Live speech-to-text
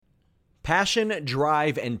Passion,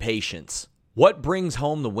 drive, and patience. What brings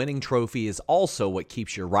home the winning trophy is also what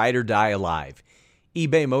keeps your ride or die alive.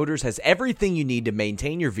 eBay Motors has everything you need to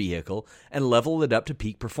maintain your vehicle and level it up to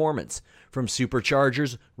peak performance. From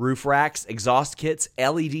superchargers, roof racks, exhaust kits,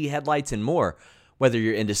 LED headlights, and more. Whether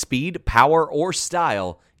you're into speed, power, or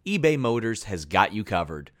style, eBay Motors has got you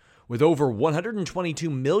covered. With over 122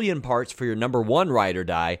 million parts for your number one ride or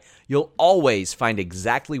die, you'll always find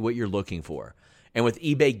exactly what you're looking for. And with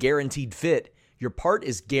eBay Guaranteed Fit, your part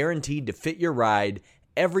is guaranteed to fit your ride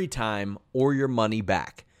every time or your money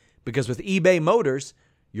back. Because with eBay Motors,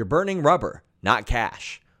 you're burning rubber, not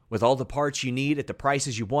cash. With all the parts you need at the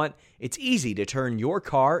prices you want, it's easy to turn your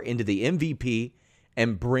car into the MVP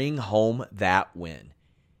and bring home that win.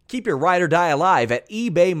 Keep your ride or die alive at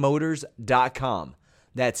ebaymotors.com.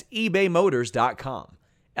 That's ebaymotors.com.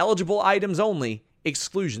 Eligible items only.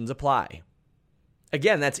 Exclusions apply.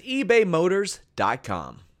 Again, that's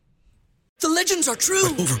ebaymotors.com. The legends are true.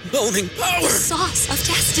 Overwhelming power! The sauce of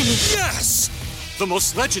destiny. Yes! The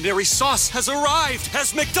most legendary sauce has arrived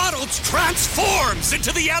as McDonald's transforms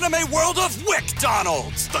into the anime world of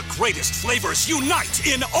WickDonald's. The greatest flavors unite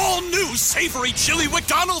in all new savory chili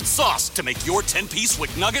McDonald's sauce to make your 10-piece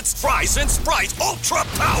Wick Nuggets, fries, and Sprite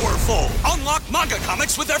ultra-powerful. Unlock manga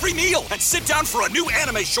comics with every meal and sit down for a new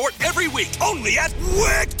anime short every week only at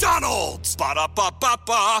WickDonald's.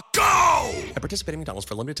 Ba-da-ba-ba-ba, go! At participating McDonald's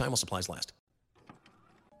for a limited time while supplies last.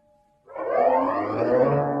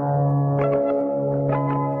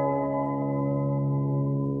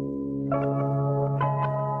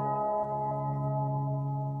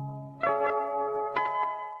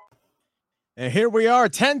 And here we are,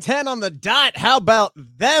 10:10 on the dot. How about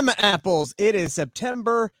them apples? It is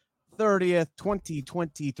September 30th,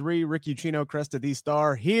 2023. Rick Ucchino, Cresta the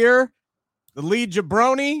Star here. The lead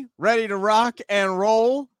jabroni, ready to rock and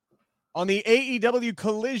roll on the AEW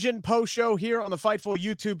Collision post show here on the Fightful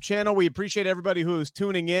YouTube channel. We appreciate everybody who is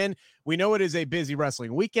tuning in. We know it is a busy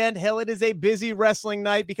wrestling weekend. Hell, it is a busy wrestling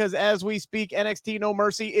night because as we speak, NXT No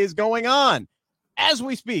Mercy is going on. As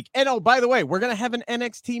we speak. And oh, by the way, we're going to have an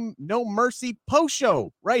NXT No Mercy post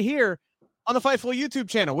show right here on the Fightful YouTube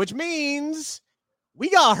channel, which means we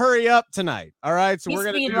got to hurry up tonight. All right. So we're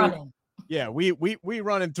going to running. Yeah, we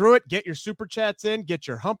running through it. Get your super chats in, get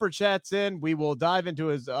your humper chats in. We will dive into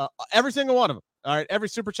his every single one of them. All right. Every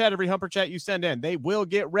super chat, every humper chat you send in, they will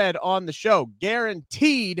get read on the show.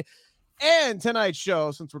 Guaranteed. And tonight's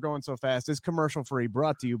show, since we're going so fast, is commercial free,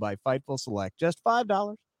 brought to you by Fightful Select. Just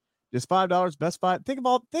 $5. Just $5, best five. Think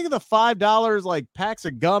of the $5 like packs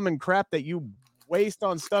of gum and crap that you waste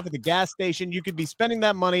on stuff at the gas station. You could be spending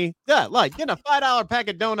that money, like getting a $5 pack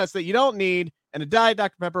of donuts that you don't need and a Diet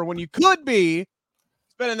Dr. Pepper when you could be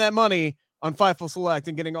spending that money on Fightful Select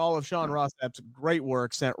and getting all of Sean Rossap's great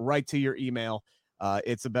work sent right to your email.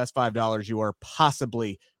 It's the best $5 you are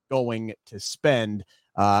possibly going to spend.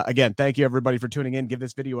 Again, thank you everybody for tuning in. Give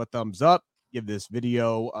this video a thumbs up. Give this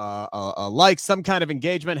video a like. Some kind of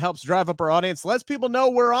engagement helps drive up our audience. Lets people know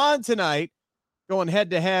we're on tonight, going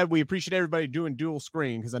head-to-head. We appreciate everybody doing dual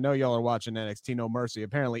screen because I know y'all are watching NXT No Mercy.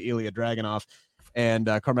 Apparently, Ilya Dragunov and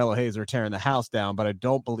Carmelo Hayes are tearing the house down, but I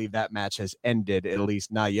don't believe that match has ended, at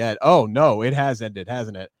least not yet. Oh, no, it has ended,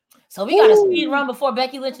 hasn't it? So we got a speed run before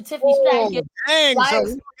Becky Lynch and Tiffany Stratton. Dang, so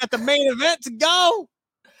we got the main event to go.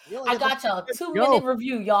 I got y'all. 2-minute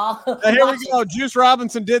review, y'all. Here we go. Juice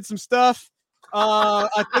Robinson did some stuff.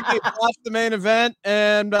 I think they watched the main event,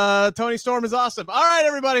 and Tony Storm is awesome. All right,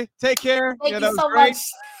 everybody, take care. Thank you so much.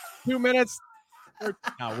 2 minutes.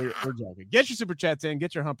 No, we're joking. Get your super chats in.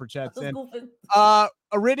 Get your humper chats in.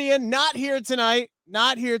 Iridian, not here tonight.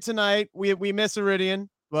 Not here tonight. We miss Iridian,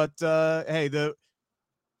 but hey, the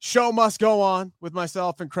show must go on with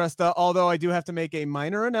myself and Cresta. Although I do have to make a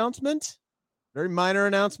minor announcement, very minor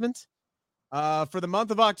announcement. For the month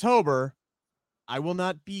of October, I will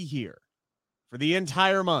not be here. For the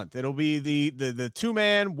entire month, it'll be the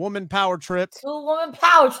two-man woman power trip. Two-woman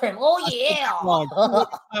power trip. Oh yeah,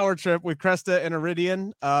 power trip with Cresta and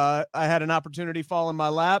Iridian. I had an opportunity fall in my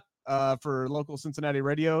lap for local Cincinnati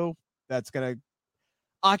radio. That's gonna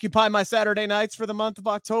occupy my Saturday nights for the month of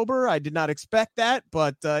October. I did not expect that,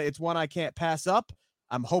 but it's one I can't pass up.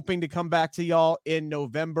 I'm hoping to come back to y'all in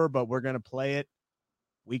November, but we're gonna play it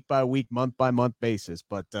week by week, month by month basis.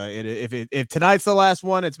 But if tonight's the last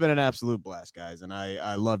one, it's been an absolute blast, guys. And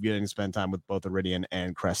I love getting to spend time with both Iridian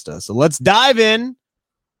and Cresta. So let's dive in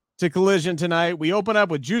to Collision tonight. We open up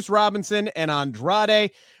with Juice Robinson and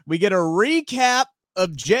Andrade. We get a recap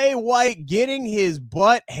of Jay White getting his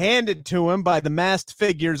butt handed to him by the masked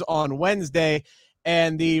figures on Wednesday.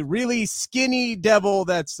 And the really skinny devil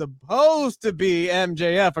that's supposed to be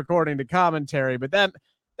MJF, according to commentary. But that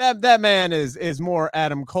that man is more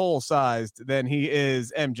Adam Cole sized than he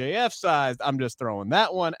is MJF sized. I'm just throwing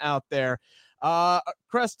that one out there.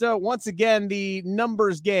 Cresta, once again, the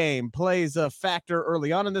numbers game plays a factor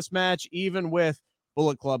early on in this match, even with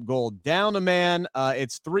Bullet Club Gold down a man.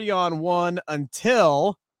 It's 3-on-1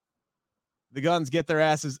 until the Guns get their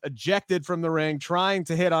asses ejected from the ring, trying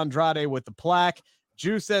to hit Andrade with the plaque.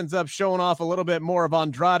 Juice ends up showing off a little bit more of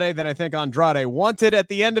Andrade than I think Andrade wanted at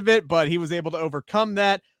the end of it, but he was able to overcome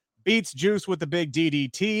that. Beats Juice with the big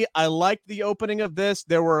DDT. I liked the opening of this.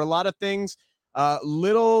 There were a lot of things,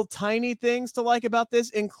 little tiny things to like about this,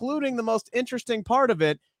 including the most interesting part of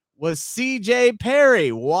it was CJ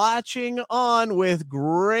Perry watching on with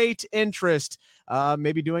great interest,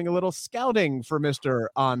 maybe doing a little scouting for Mr.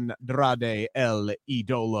 Andrade El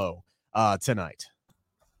Idolo tonight.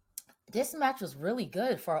 This match was really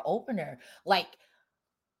good for an opener. Like,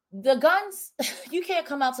 the Guns, you can't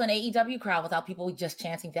come out to an AEW crowd without people just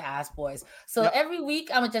chanting the ass boys. So every week,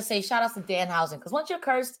 I'm going to just say shout outs to Danhausen, because once you're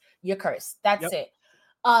cursed, you're cursed. That's it.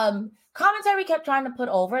 Commentary kept trying to put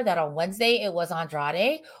over that on Wednesday it was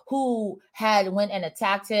Andrade who had went and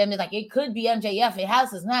attacked him. It's like, it could be MJF. It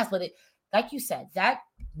has his mask, but like you said, that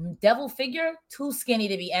devil figure, too skinny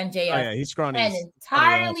to be MJF. Oh, yeah, he's scrawny. And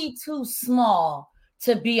entirely too small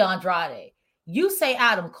to be Andrade. You say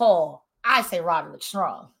Adam Cole, I say Roderick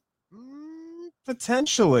Strong.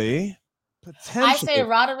 Potentially. I say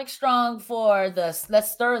Roderick Strong for the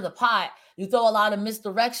let's stir the pot. You throw a lot of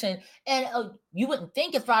misdirection, and you wouldn't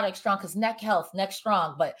think it's Roderick Strong because neck health, neck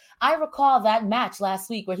strong. But I recall that match last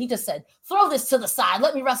week where he just said, "Throw this to the side,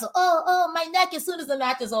 let me wrestle." Oh, my neck as soon as the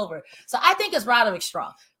match is over. So I think it's Roderick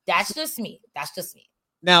Strong. That's just me.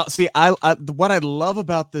 Now, see, I what I love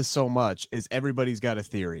about this so much is everybody's got a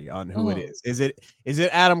theory on who it is. Is it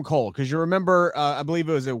Adam Cole? Because you remember, I believe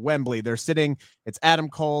it was at Wembley. They're sitting. It's Adam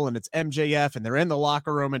Cole and it's MJF, and they're in the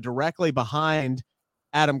locker room, and directly behind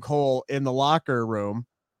Adam Cole in the locker room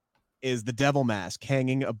is the devil mask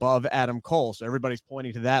hanging above Adam Cole. So everybody's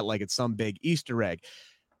pointing to that like it's some big Easter egg.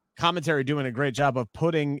 Commentary doing a great job of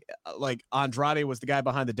putting like Andrade was the guy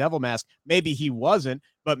behind the devil mask. Maybe he wasn't,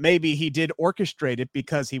 but maybe he did orchestrate it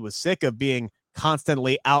because he was sick of being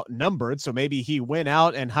constantly outnumbered. So maybe he went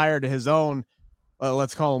out and hired his own,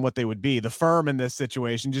 let's call them what they would be, the firm in this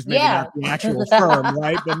situation, just maybe not the actual firm,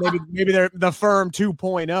 right? But maybe they're the firm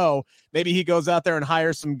 2.0. Maybe he goes out there and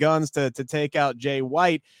hires some guns to take out Jay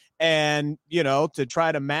White, and to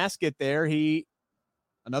try to mask it there,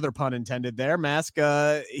 another pun intended there,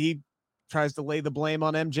 he tries to lay the blame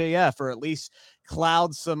on MJF, or at least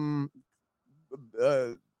cloud some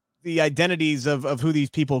the identities of who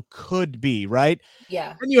these people could be, right?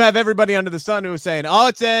 Yeah. And you have everybody under the sun who is saying, oh,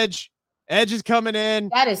 it's Edge. Edge is coming in.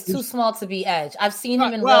 That is too small to be Edge. I've seen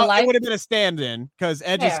him in real life. It would have been a stand-in because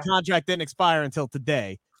Edge's contract didn't expire until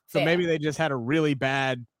today. So maybe they just had a really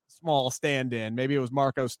bad small stand-in. Maybe it was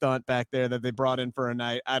Marco Stunt back there that they brought in for a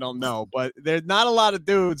night. I don't know. But there's not a lot of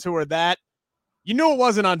dudes who are that. You knew it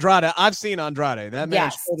wasn't Andrade. I've seen Andrade. That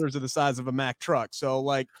man's shoulders are the size of a Mack truck. So,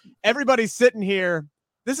 like, everybody's sitting here.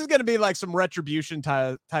 This is going to be like some Retribution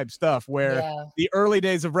type stuff where the early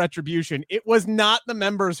days of Retribution, it was not the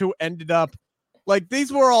members who ended up like,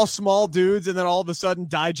 these were all small dudes. And then all of a sudden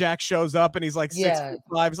Dijak shows up and he's like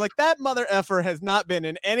 6'5". He's like, that mother effer has not been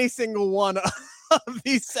in any single one of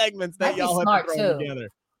these segments that y'all have thrown together.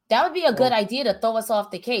 That would be a good idea to throw us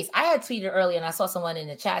off the case. I had tweeted earlier and I saw someone in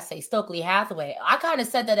the chat say Stokely Hathaway. I kind of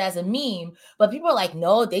said that as a meme, but people are like,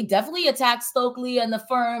 no, they definitely attacked Stokely and the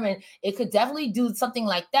firm, and it could definitely do something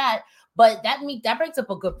like that. But that brings up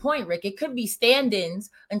a good point, Rick. It could be stand-ins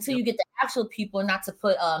until you get the actual people, not to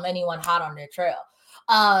put anyone hot on their trail.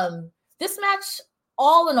 This match,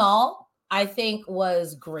 all in all, I think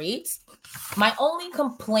was great. My only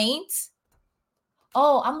complaint,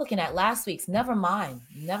 I'm looking at last week's. Never mind.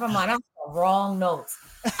 I have the wrong notes.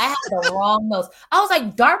 I was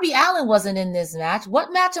like, Darby Allin wasn't in this match.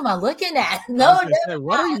 What match am I looking at? No,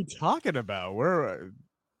 what are you talking about?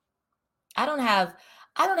 I don't have.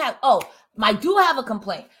 I do have a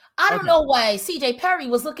complaint. I don't know why CJ Perry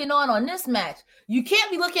was looking on this match. You can't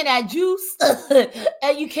be looking at Juice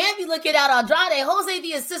and you can't be looking at Andrade. Jose,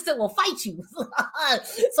 the assistant, will fight you.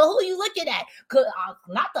 So who are you looking at?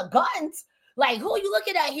 Not the Guns. Like, who are you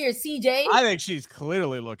looking at here, CJ? I think she's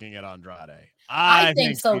clearly looking at Andrade. I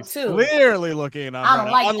think so too. Clearly looking at Andrade.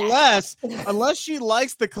 I don't like unless she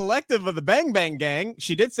likes the collective of the Bang Bang Gang.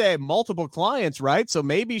 She did say multiple clients, right? So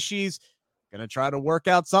maybe she's gonna try to work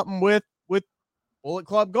out something with Bullet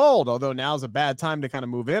Club Gold. Although now's a bad time to kind of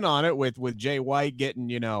move in on it with Jay White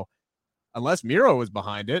getting, unless Miro was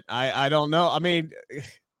behind it. I don't know. I mean,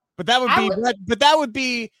 but that would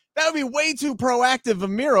be That would be way too proactive of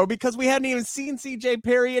Miro because we hadn't even seen CJ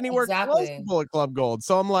Perry anywhere close to Bullet Club Gold.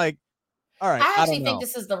 So I'm like, all right. I actually think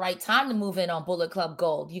this is the right time to move in on Bullet Club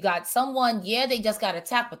Gold. You got someone, they just got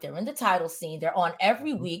attacked, but they're in the title scene. They're on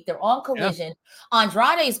every week. They're on Collision. Yeah.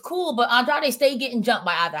 Andrade's cool, but Andrade stay getting jumped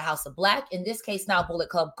by either House of Black. In this case, now Bullet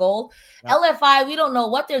Club Gold. Yeah. LFI, we don't know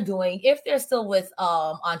what they're doing, if they're still with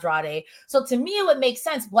Andrade. So to me, it would make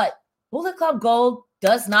sense, but Bullet Club Gold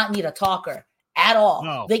does not need a talker at all.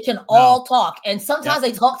 No. They can all talk, and sometimes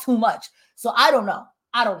they talk too much. So I don't know.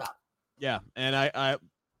 Yeah, and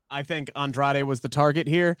I think Andrade was the target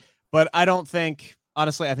here, but I don't think,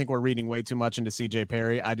 honestly, I think we're reading way too much into CJ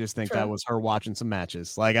Perry. I just think that was her watching some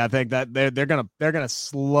matches. Like, I think that they're gonna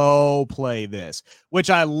slow play this, which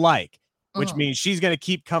I like, which means she's gonna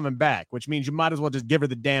keep coming back, which means you might as well just give her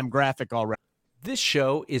the damn graphic already. This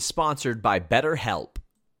show is sponsored by BetterHelp.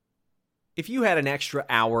 If you had an extra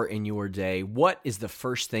hour in your day, what is the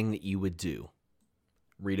first thing that you would do?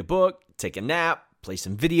 Read a book, take a nap, play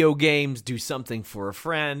some video games, do something for a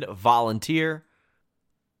friend, volunteer.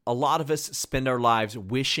 A lot of us spend our lives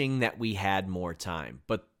wishing that we had more time.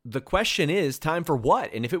 But the question is, time for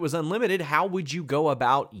what? And if it was unlimited, how would you go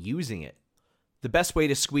about using it? The best way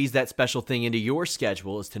to squeeze that special thing into your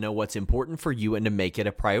schedule is to know what's important for you and to make it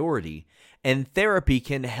a priority. And therapy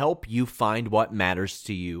can help you find what matters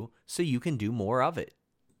to you so you can do more of it.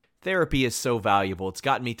 Therapy is so valuable. It's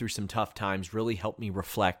gotten me through some tough times, really helped me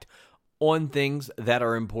reflect on things that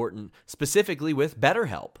are important, specifically with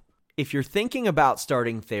BetterHelp. If you're thinking about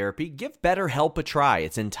starting therapy, give BetterHelp a try.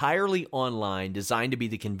 It's entirely online, designed to be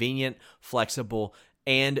the convenient, flexible,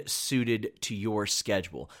 and suited to your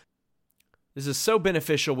schedule. This is so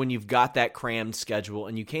beneficial when you've got that crammed schedule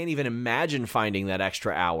and you can't even imagine finding that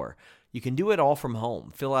extra hour. You can do it all from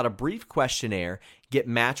home. Fill out a brief questionnaire, get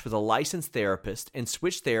matched with a licensed therapist, and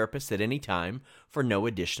switch therapists at any time for no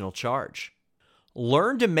additional charge.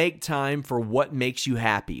 Learn to make time for what makes you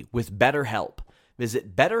happy with BetterHelp.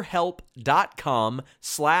 Visit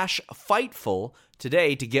BetterHelp.com/Fightful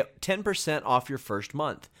today to get 10% off your first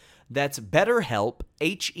month. That's BetterHelp,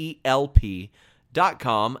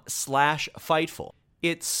 HELP.com/Fightful.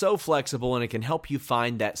 It's so flexible and it can help you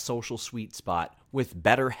find that social sweet spot with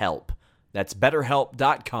BetterHelp. That's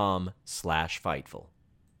BetterHelp.com/Fightful.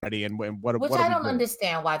 And Which I don't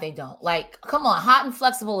understand why they don't. Like, come on, hot and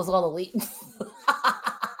flexible is all elite.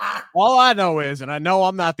 All I know is, and I know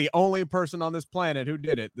I'm not the only person on this planet who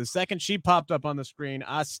did it, the second she popped up on the screen,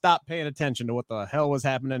 I stopped paying attention to what the hell was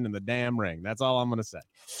happening in the damn ring. That's all I'm going to say.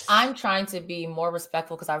 I'm trying to be more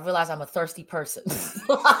respectful because I realize I'm a thirsty person.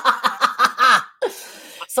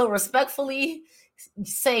 So respectfully,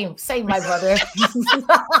 same, my brother.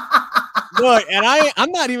 Look, and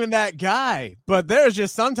I'm not even that guy, but there's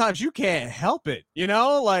just sometimes you can't help it, you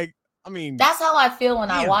know? Like, I mean, that's how I feel when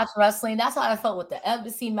I watch wrestling. That's how I felt with the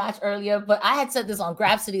Embassy match earlier. But I had said this on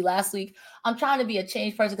Grab City last week. I'm trying to be a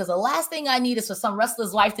changed person because the last thing I need is for some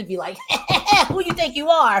wrestler's wife to be like, who you think you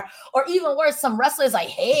are? Or even worse, some wrestlers like,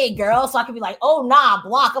 hey, girl. So I can be like, oh, nah,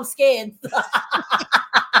 block. I'm scared.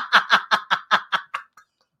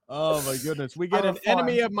 Oh my goodness. We get an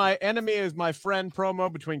enemy is my friend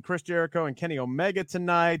promo between Chris Jericho and Kenny Omega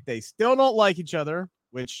tonight. They still don't like each other,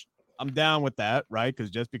 which I'm down with that, right? Because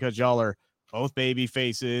just because y'all are both baby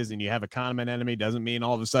faces and you have a common enemy doesn't mean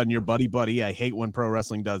all of a sudden you're buddy. I hate when pro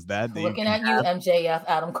wrestling does that. Looking at you, MJF,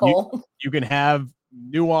 Adam Cole. You can have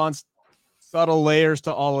nuanced, subtle layers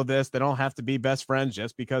to all of this. They don't have to be best friends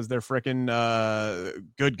just because they're freaking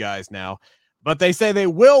good guys now. But they say they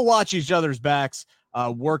will watch each other's backs.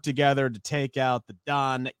 Work together to take out the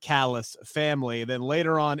Don Callis family. Then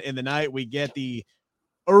later on in the night, we get the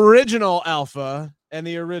original Alpha and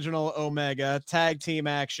the original Omega tag team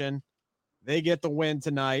action. They get the win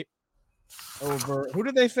tonight over who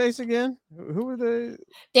did they face again? Who were they?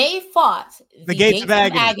 They fought the Gates of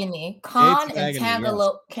Agony. Khan and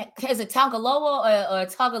Tangaloa. Yes. Is it Tangaloa or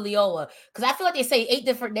Tagalioa? Because I feel like they say 8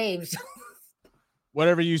 different names.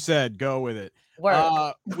 Whatever you said, go with it.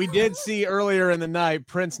 We did see earlier in the night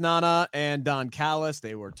Prince Nana and Don Callis.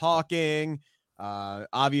 They were talking,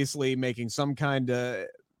 obviously making some kind of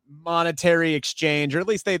monetary exchange, or at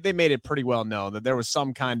least they made it pretty well known that there was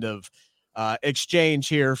some kind of exchange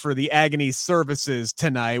here for the Agony services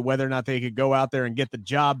tonight, whether or not they could go out there and get the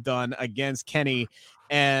job done against Kenny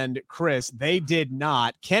and Chris. They did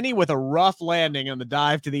not. Kenny with a rough landing on the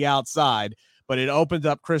dive to the outside, but it opened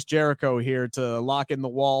up Chris Jericho here to lock in the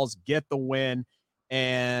walls, get the win.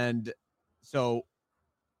 And so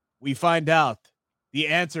we find out the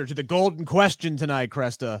answer to the golden question tonight,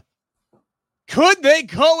 Cresta. Could they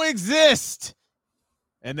coexist?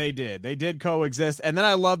 And they did coexist. And then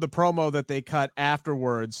I love the promo that they cut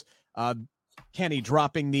afterwards. Kenny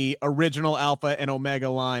dropping the original Alpha and Omega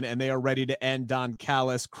line, and they are ready to end Don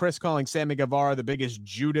Callis. Chris calling Sammy Guevara the biggest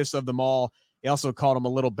Judas of them all. He also called him a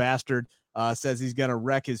little bastard, says he's going to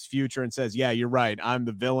wreck his future, and says, yeah, you're right. I'm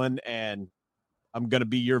the villain, and I'm going to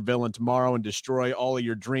be your villain tomorrow and destroy all of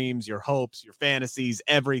your dreams, your hopes, your fantasies,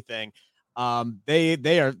 everything. They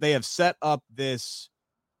have set up this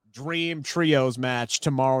Dream Trios match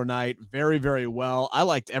tomorrow night very, very well. I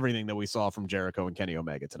liked everything that we saw from Jericho and Kenny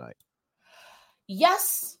Omega tonight.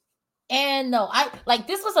 Yes and no. I like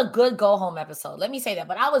this was a good go home episode. Let me say that.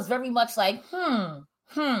 But I was very much like, I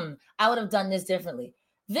would have done this differently.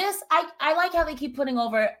 This, I like how they keep putting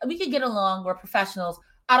over. We could get along. We're professionals.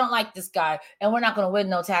 I don't like this guy, and we're not going to win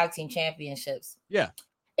no tag team championships. Yeah.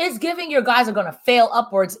 It's giving your guys are going to fail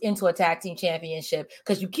upwards into a tag team championship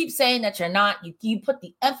because you keep saying that you're not. You put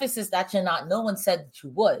the emphasis that you're not. No one said that you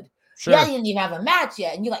would. Sure. Yeah, you didn't even have a match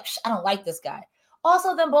yet, and you're like, I don't like this guy.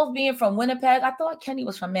 Also, them both being from Winnipeg, I thought Kenny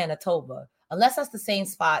was from Manitoba. Unless that's the same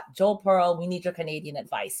spot. Joel Pearl, we need your Canadian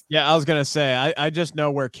advice. Yeah, I was going to say, I just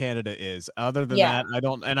know where Canada is. Other than that, I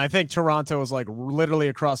don't. And I think Toronto is like literally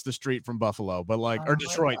across the street from Buffalo, but like, or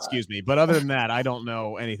Detroit, excuse me. But other than that, I don't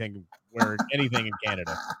know anything in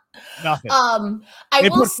Canada. Nothing.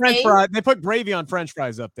 They put gravy on French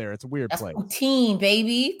fries up there. It's a weird place. Poutine,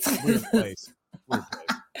 baby. Weird place. Weird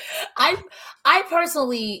place. I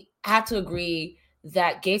personally have to agree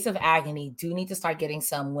that Gates of Agony do need to start getting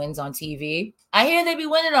some wins on TV. I hear they be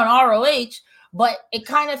winning on ROH, but it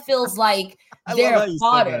kind of feels like they're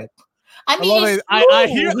fodder. I mean, I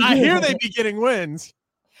hear they be getting wins.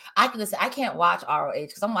 I can't watch ROH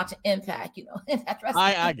because I'm watching Impact,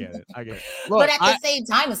 I get it. Look, but at the same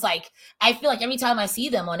time, it's like I feel like every time I see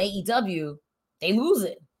them on AEW, they lose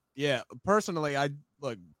it. Yeah, personally,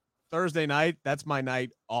 Thursday night, that's my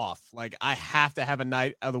night off. Like, I have to have a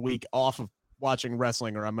night of the week off of watching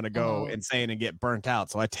wrestling or I'm going to go insane and get burnt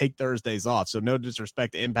out. So I take Thursdays off. So no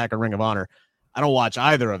disrespect to Impact or Ring of Honor. I don't watch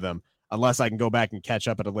either of them unless I can go back and catch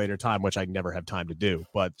up at a later time, which I never have time to do.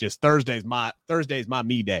 But just Thursday's my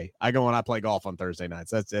me day. I go and I play golf on Thursday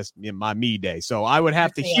nights. That's my me day. So I would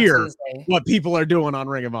have to hear what people are doing on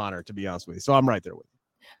Ring of Honor, to be honest with you. So I'm right there with you.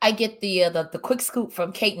 I get the quick scoop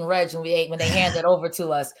from Kate and Reg when they hand it over to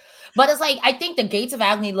us. But it's like, I think the Gates of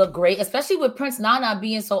Agony look great, especially with Prince Nana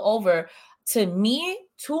being so over. To me,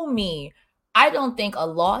 I don't think a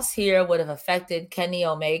loss here would have affected Kenny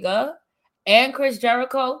Omega and Chris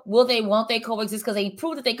Jericho. Won't they coexist? Because they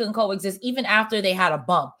proved that they couldn't coexist even after they had a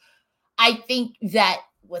bump. I think that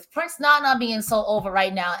with Prince Nana being so over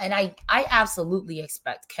right now, and I absolutely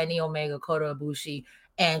expect Kenny Omega, Kota Ibushi,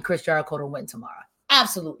 and Chris Jericho to win tomorrow.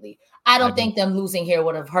 Absolutely. I don't think them losing here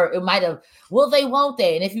would have hurt. It might have, won't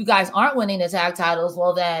they? And if you guys aren't winning the tag titles,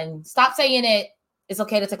 well then stop saying it. It's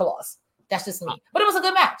okay to take a loss. That's just me. But it was a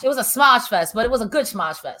good match. It was a smosh fest, but it was a good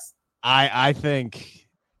smosh fest. I think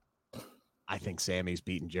Sammy's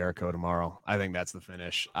beating Jericho tomorrow. I think that's the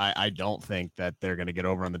finish. I don't think that they're going to get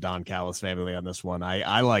over on the Don Callis family on this one.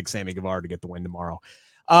 I like Sammy Guevara to get the win tomorrow.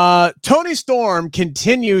 Tony Storm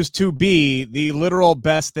continues to be the literal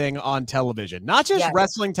best thing on television, not just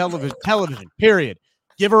wrestling television, period.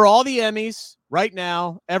 Give her all the Emmys right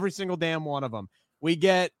now, every single damn one of them. We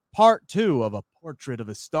get part 2 of A Portrait of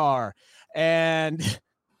a Star, and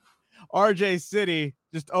RJ City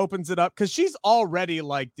just opens it up because she's already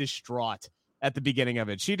like distraught at the beginning of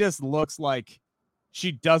it. She just looks like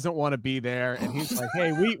she doesn't want to be there. And he's like,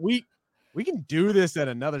 hey, we can do this at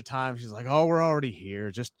another time. She's like, oh, we're already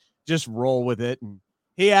here. Just roll with it. And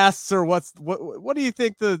he asks her, what do you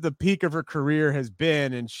think the peak of her career has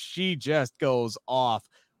been? And she just goes off.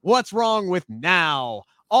 What's wrong with now?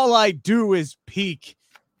 All I do is peak.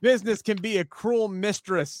 Business can be a cruel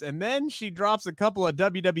mistress. And then she drops a couple of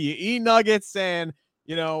WWE nuggets and,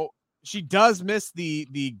 she does miss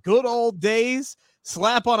the good old days.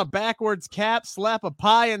 Slap on a backwards cap, slap a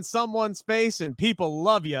pie in someone's face, and people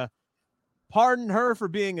love you. Pardon her for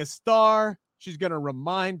being a star. She's going to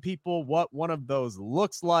remind people what one of those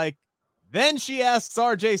looks like. Then she asks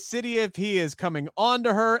RJ City if he is coming on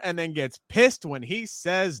to her and then gets pissed when he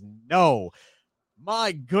says no.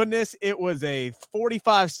 My goodness, it was a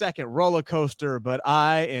 45-second roller coaster, but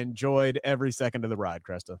I enjoyed every second of the ride,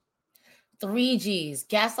 Cresta. 3 G's,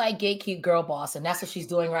 gaslight, gatekeep, girl boss, and that's what she's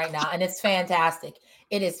doing right now, and it's fantastic.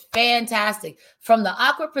 It is fantastic. From the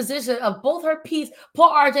awkward position of both her piece, poor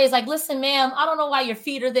RJ is like, listen, ma'am, I don't know why your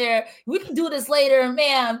feet are there. We can do this later,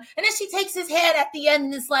 ma'am. And then she takes his head at the end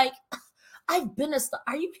and it's like, I've been a star.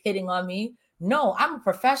 Are you hitting on me? No, I'm a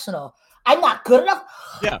professional. I'm not good enough.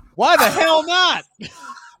 Yeah. Why the hell not?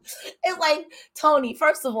 It's like, Tony,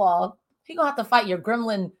 first of all, you're going to have to fight your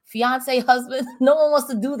gremlin fiance husband. No one wants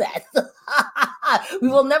to do that. We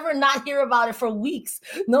will never not hear about it for weeks.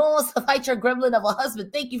 No one wants to fight your gremlin of a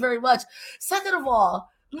husband. Thank you very much. Second of all,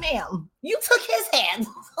 ma'am, you took his hand.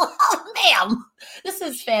 Ma'am, this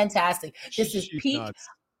is fantastic. This is peak. Nuts.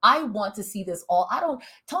 I want to see this all.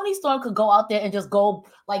 Tony Storm could go out there and just go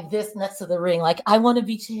like this next to the ring. Like, I want to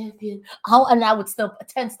be champion. And I would still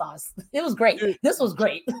 10 stars. It was great. Dude, this was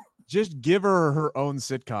great. Just give her own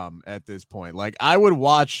sitcom at this point. Like, I would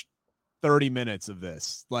watch 30 minutes of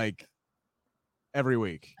this, like, every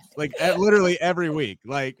week, like literally every week.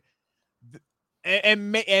 Like,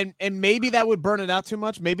 and maybe that would burn it out too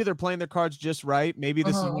much. Maybe they're playing their cards just right. Maybe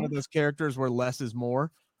this is one of those characters where less is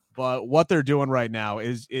more. But what they're doing right now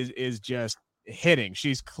is just hitting.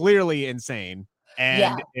 She's clearly insane,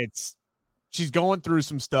 and she's going through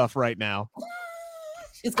some stuff right now.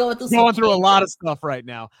 She's going through a lot of stuff right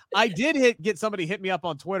now. I did get somebody hit me up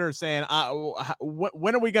on Twitter saying,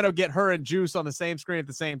 when are we going to get her and Juice on the same screen at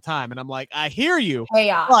the same time? And I'm like, I hear you.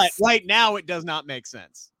 Chaos. But right now it does not make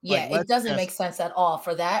sense. Yeah, it doesn't make sense at all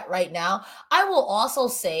for that right now. I will also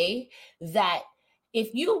say that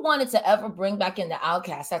if you wanted to ever bring back in the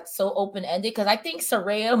Outcast, that's so open-ended, because I think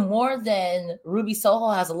Saraya, more than Ruby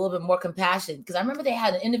Soho, has a little bit more compassion. Because I remember they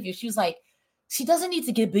had an interview. She was like, she doesn't need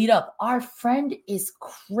to get beat up. Our friend is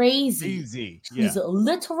crazy. She's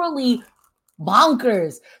literally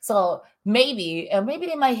bonkers. So maybe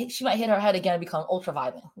she might hit her head again and become ultra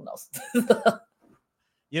violent. Who knows?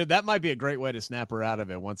 That might be a great way to snap her out of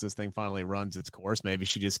it once this thing finally runs its course. Maybe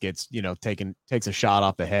she just gets, takes a shot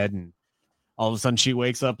off the head, and all of a sudden she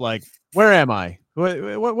wakes up like, where am I?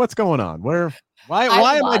 What's going on? Why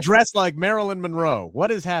am I dressed like Marilyn Monroe? What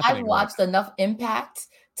is happening? I've watched enough Impact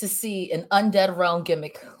to see an Undead Realm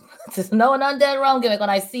gimmick, to know an Undead Realm gimmick when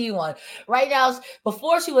I see one. Right now,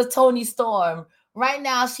 before she was Tony Storm, right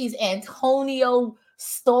now she's Antonio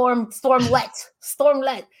Stormlet.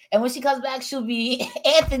 And when she comes back, she'll be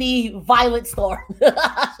Anthony Violet Storm.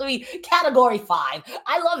 She'll be category 5.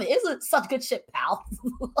 I love it. It's such good shit, pal.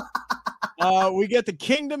 We get the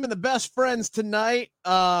Kingdom and the Best Friends tonight.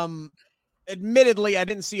 Admittedly, I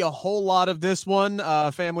didn't see a whole lot of this one.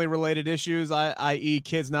 Family-related issues, i.e.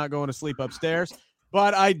 kids not going to sleep upstairs.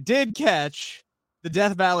 But I did catch the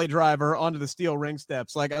Death Valley driver onto the steel ring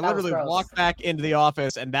steps. Like, I literally walked back into the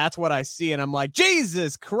office, and that's what I see. And I'm like,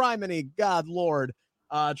 Jesus, criminy, God, Lord.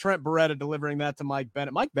 Trent Beretta delivering that to Mike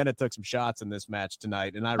Bennett. Mike Bennett took some shots in this match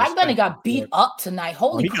tonight, and Mike Bennett got beat up tonight.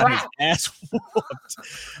 Holy crap! Got his ass whooped,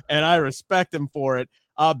 and I respect him for it.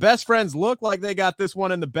 Best Friends look like they got this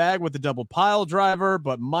one in the bag with the double pile driver,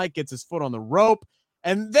 but Mike gets his foot on the rope,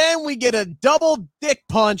 and then we get a double dick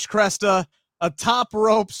punch, Cresta, a top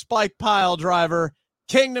rope spike pile driver.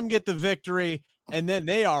 Kingdom get the victory. And then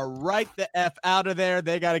they are right the F out of there.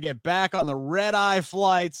 They got to get back on the red-eye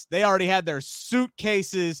flights. They already had their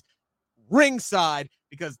suitcases ringside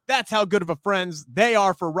because that's how good of a friends they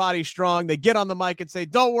are for Roddy Strong. They get on the mic and say,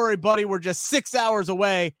 don't worry, buddy, we're just 6 hours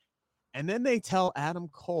away. And then they tell Adam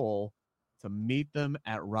Cole to meet them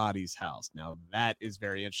at Roddy's house. Now, that is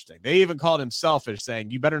very interesting. They even called him selfish,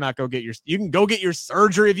 saying, you better not go get you can go get your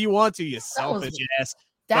surgery if you want to, you selfish ass.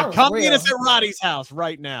 Come meet us at Roddy's house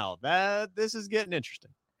right now. This is getting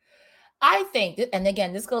interesting. I think, and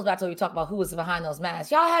again, this goes back to what we talked about who was behind those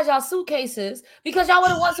masks. Y'all had y'all suitcases because y'all were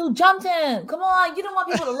the ones who jumped in. Come on, you don't want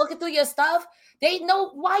people to look through your stuff. They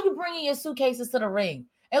know why you bringing your suitcases to the ring.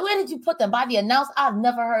 And where did you put them? By the announce? I've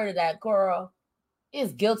never heard of that, girl.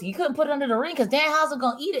 It's guilty. You couldn't put it under the ring because Danhausen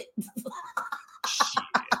gonna eat it.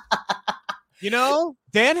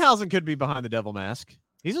 Danhausen could be behind the devil mask.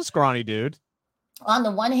 He's a scrawny dude. On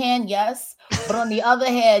the one hand, yes, but on the other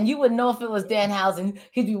hand, you wouldn't know if it was Danhausen.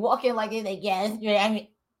 He'd be walking like it again. I mean,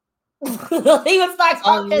 he would start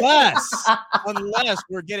talking. Unless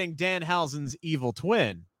we're getting Danhausen's evil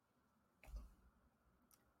twin.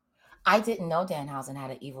 I didn't know Danhausen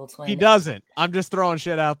had an evil twin. He doesn't. I'm just throwing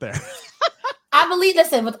shit out there. I believe,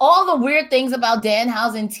 listen, with all the weird things about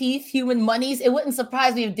Danhausen, teeth, human monies, it wouldn't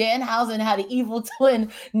surprise me if Danhausen had an evil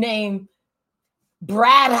twin named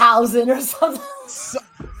Bradhausen or something.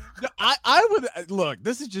 I would look.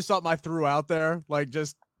 This is just something I threw out there, like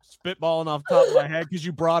just spitballing off the top of my head because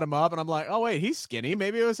you brought him up, and I'm like, oh wait, he's skinny.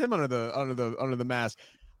 Maybe it was him under the mask.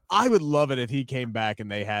 I would love it if he came back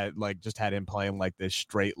and they had just had him playing like this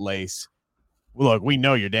straight lace. Look, we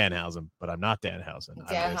know you're Danhausen, but I'm not Danhausen.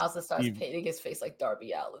 Danhausen starts painting his face like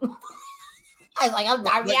Darby Allin. I was like, I'm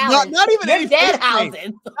Darby Allin. Not even any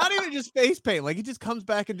Danhausen. Not even just face paint. Like he just comes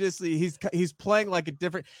back and just he's playing like a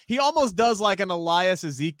different. He almost does like an Elias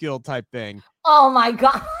Ezekiel type thing. Oh my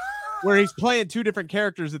god. where he's playing two different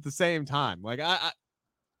characters at the same time. Like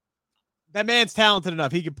that man's talented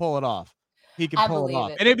enough. He can pull it off. He can pull it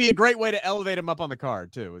off. And it'd be a great way to elevate him up on the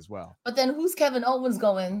card too, as well. But then who's Kevin Owens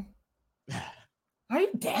going? Are you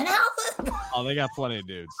Danhausen? Oh, they got plenty of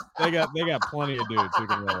dudes. They got plenty of dudes who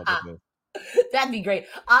can roll up with this. That'd be great.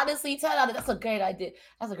 Honestly, 10 out of that's a great idea.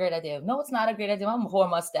 That's a great idea. No, it's not a great idea. I'm a whore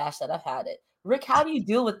mustache that I've had it. Rick, how do you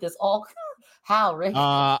deal with this all? How, Rick?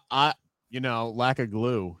 Lack of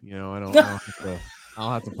glue. I don't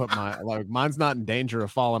have to put mine's not in danger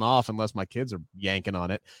of falling off unless my kids are yanking on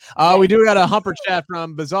it. We do got a humper chat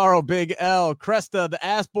from Bizarro Big L. Cresta, the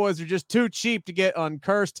ass boys are just too cheap to get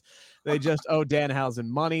uncursed. They just owe Danhausen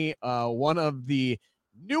money. One of the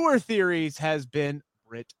newer theories has been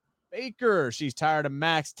Britt Baker. She's tired of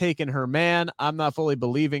Max taking her man. I'm not fully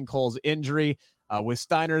believing Cole's injury. With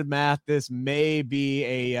Steiner's math, this may be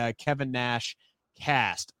a Kevin Nash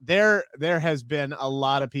cast. There has been a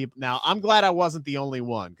lot of people. Now, I'm glad I wasn't the only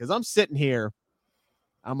one, because I'm sitting here.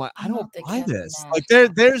 I'm like, I don't buy this. Like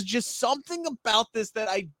there's just something about this that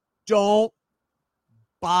I don't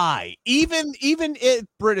buy. Even if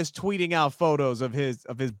Britt is tweeting out photos of his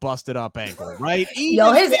busted up ankle, right?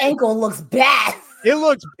 His ankle looks bad. It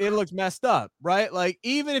looks messed up, right? Like,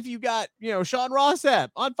 even if you got, Sean Rossap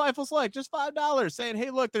on Fightful Select, just $5 saying,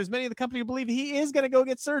 hey, look, there's many of the company who believe he is going to go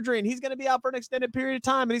get surgery and he's going to be out for an extended period of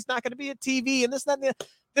time and he's not going to be at TV and this, that, and the.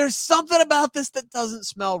 There's something about this that doesn't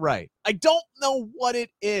smell right. I don't know what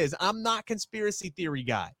it is. I'm not conspiracy theory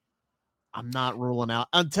guy. I'm not ruling out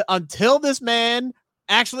until this man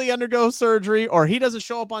actually undergoes surgery or he doesn't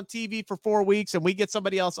show up on TV for 4 weeks and we get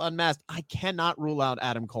somebody else unmasked. I cannot rule out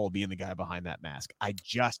Adam Cole being the guy behind that mask. I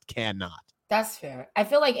just cannot. That's fair. I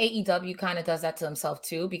feel like AEW kind of does that to himself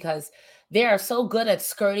too, because they are so good at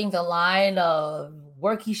skirting the line of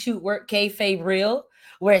worky shoot, work kayfabe real,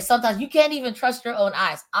 where sometimes you can't even trust your own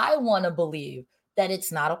eyes. I want to believe that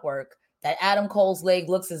it's not a work, that Adam Cole's leg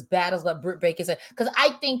looks as bad as what Britt Baker said, because I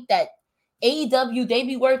think that AEW, they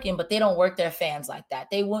be working, but they don't work their fans like that.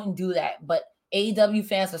 They wouldn't do that. But AEW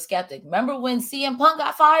fans are skeptic. Remember when CM Punk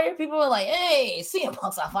got fired? People were like, hey, CM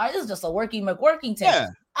Punk's not fired. This is just a working McWorking team. Yeah.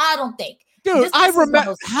 I don't think. Dude, I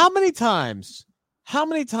remember how many times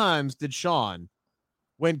did Sean,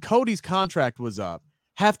 when Cody's contract was up,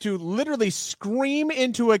 have to literally scream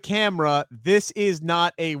into a camera, this is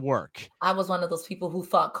not a work? I was one of those people who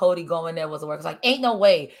thought Cody going there was a work. It's like, ain't no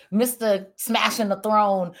way. Mr. Smashing the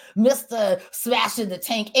Throne, Mr. Smashing the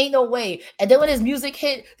Tank, ain't no way. And then when his music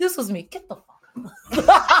hit, this was me. Get the fuck out.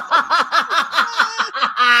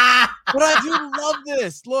 But I do love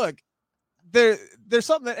this. Look, there's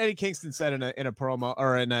something that Eddie Kingston said in a promo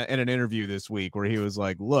or in an interview this week where he was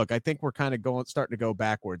like, look, I think we're kind of starting to go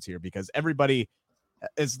backwards here because everybody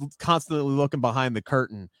is constantly looking behind the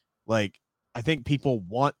curtain. Like, I think people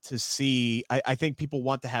want to see, I think people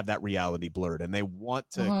want to have that reality blurred and they want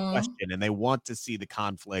to question and they want to see the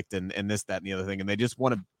conflict and this, that, and the other thing. And they just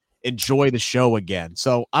want to enjoy the show again.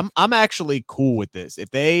 So I'm actually cool with this. If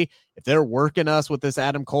they're working us with this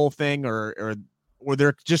Adam Cole thing or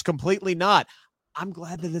they're just completely not, I'm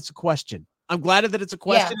glad that it's a question. And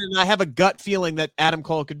I have a gut feeling that Adam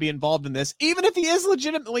Cole could be involved in this, even if he is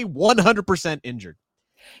legitimately 100% injured.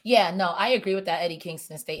 Yeah, no, I agree with that Eddie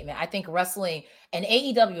Kingston statement. I think wrestling and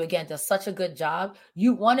AEW, again, does such a good job.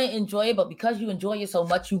 You want to enjoy it, but because you enjoy it so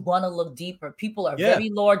much, you want to look deeper. People are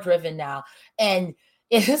very lore-driven now. And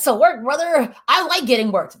it's a work, brother. I like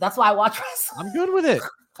getting worked. That's why I watch wrestling. I'm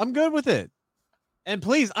good with it. And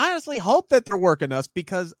please, I honestly hope that they're working us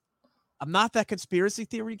because I'm not that conspiracy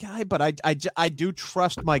theory guy, but I do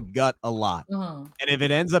trust my gut a lot. Mm-hmm. And if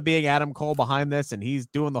it ends up being Adam Cole behind this and he's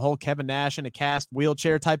doing the whole Kevin Nash in a cast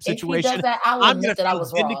wheelchair type situation, I'm going to feel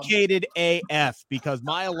vindicated AF because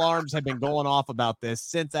my alarms have been going off about this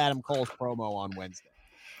since Adam Cole's promo on Wednesday.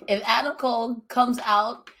 If Adam Cole comes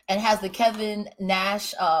out and has the Kevin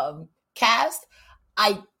Nash cast,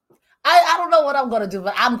 I don't know what I'm going to do,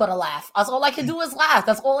 but I'm going to laugh. That's all I can do is laugh.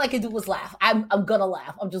 I'm going to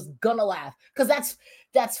laugh. I'm just going to laugh. Because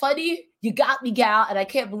that's funny. You got me, gal, and I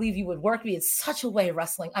can't believe you would work me in such a way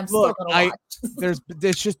wrestling. I'm still going to watch.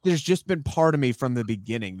 there's just been part of me from the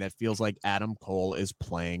beginning that feels like Adam Cole is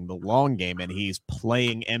playing the long game, and he's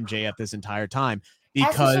playing MJF this entire time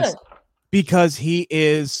because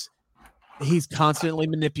he's constantly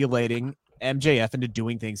manipulating MJF into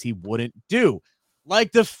doing things he wouldn't do.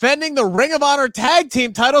 Like defending the Ring of Honor tag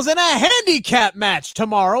team titles in a handicap match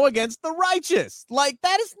tomorrow against the Righteous. Like,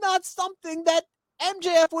 that is not something that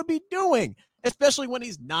MJF would be doing, especially when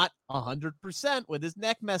he's not 100% with his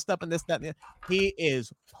neck messed up and this, that, and the other. He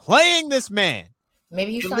is playing this man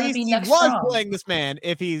Maybe he's At trying to least be he next was strong. playing this man.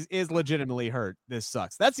 If he is legitimately hurt, this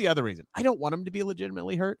sucks. That's the other reason. I don't want him to be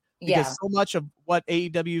legitimately hurt because Yeah. so much of what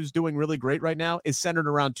AEW is doing really great right now is centered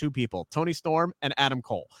around two people, Tony Storm and Adam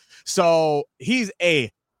Cole. So he's a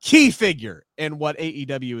key figure in what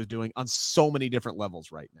AEW is doing on so many different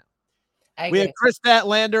levels right now. We had Chris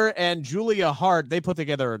Statlander and Julia Hart. They put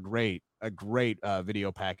together a great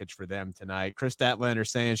video package for them tonight. Chris Statlander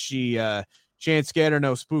saying she ain't scared of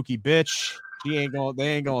no spooky bitch. They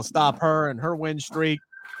ain't gonna stop her and her win streak.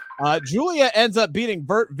 Julia ends up beating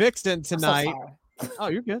Bert Vixen tonight. Oh,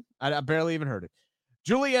 you're good. I barely even heard it.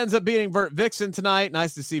 Julia ends up beating Bert Vixen tonight.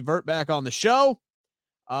 Nice to see Bert back on the show.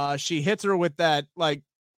 She hits her with that like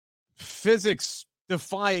physics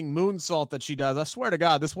defying moonsault that she does. I swear to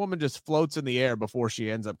God, this woman just floats in the air before she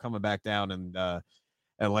ends up coming back down and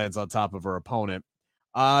lands on top of her opponent.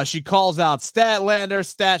 She calls out Statlander.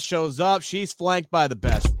 Stat shows up. She's flanked by the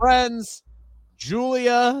best friends.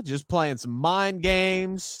 Julia just playing some mind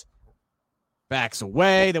games. Backs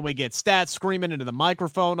away. Then we get Stat screaming into the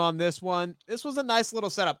microphone on this one. This was a nice little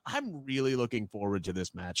setup. I'm really looking forward to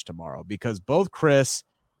this match tomorrow because both Chris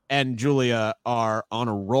and Julia are on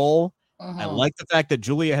a roll. I like the fact that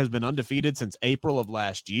Julia has been undefeated since April of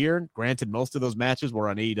last year. Granted, most of those matches were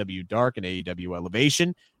on AEW Dark and AEW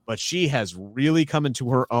Elevation, but she has really come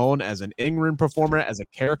into her own as an in-ring performer, as a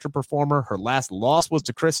character performer. Her last loss was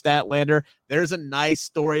to Chris Statlander. There's a nice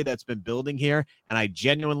story that's been building here, and I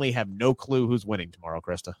genuinely have no clue who's winning tomorrow,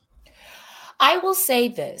 Krista. I will say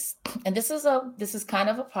this, and this is kind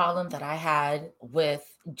of a problem that I had with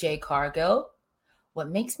Jay Cargill. What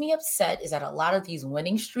makes me upset is that a lot of these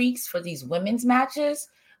winning streaks for these women's matches,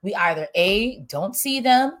 we either A, don't see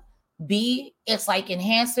them, B, it's like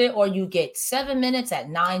enhance it, or you get 7 minutes at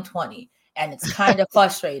 9:20, and it's kind of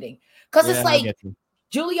frustrating. Because it's like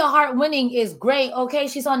Julia Hart winning is great. Okay,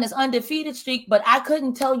 she's on this undefeated streak, but I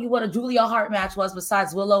couldn't tell you what a Julia Hart match was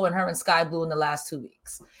besides Willow and her and Sky Blue in the last 2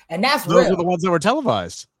 weeks. And that's real. Those are the ones that were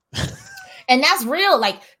televised. And that's real.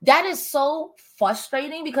 Like, that is so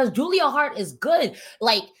frustrating because Julia Hart is good.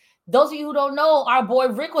 Like, those of you who don't know, our boy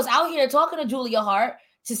Rick was out here talking to Julia Hart.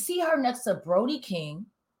 To see her next to Brody King,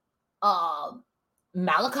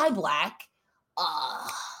 Malachi Black,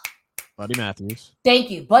 Buddy Matthews.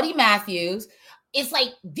 Thank you, Buddy Matthews. It's like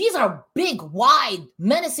these are big, wide,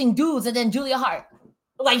 menacing dudes, and then Julia Hart.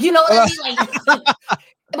 Like, you know what I mean? Like,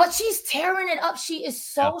 but she's tearing it up. She is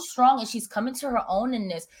so strong, and she's coming to her own in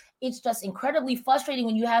this. It's just incredibly frustrating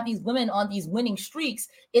when you have these women on these winning streaks.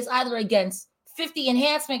 It's either against 50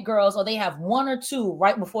 enhancement girls or they have 1 or 2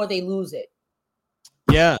 right before they lose it.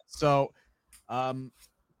 Yeah. So I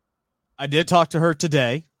did talk to her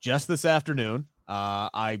today, just this afternoon.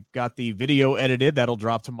 I got the video edited. That'll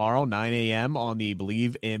drop tomorrow, 9 a.m. on the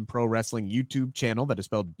Believe in Pro Wrestling YouTube channel. That is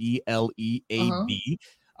spelled BLEAB.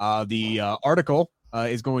 The article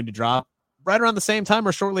is going to drop right around the same time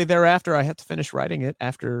or shortly thereafter. I have to finish writing it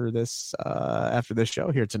after this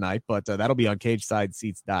show here tonight, but that'll be on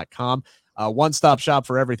CagesideSeats.com. One-stop shop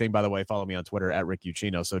for everything, by the way. Follow me on Twitter at Rick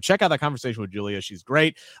Uccino. So check out that conversation with Julia. She's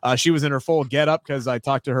great. She was in her full get-up because I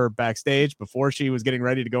talked to her backstage before she was getting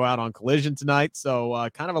ready to go out on Collision tonight. So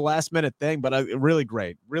kind of a last-minute thing, but really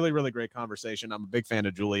great. Really, really great conversation. I'm a big fan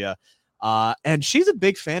of Julia. And she's a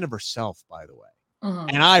big fan of herself, by the way.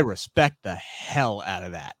 And I respect the hell out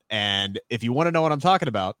of that. And if you want to know what I'm talking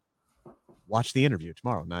about, watch the interview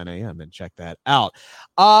tomorrow, 9 a.m. and check that out.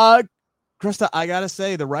 Krista, I got to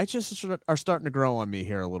say, the righteous are starting to grow on me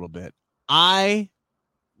here a little bit. I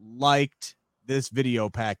liked this video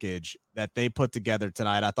package that they put together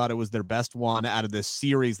tonight. I thought it was their best one out of this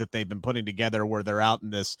series that they've been putting together where they're out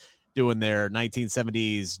in this doing their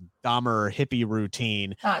 1970s Dahmer hippie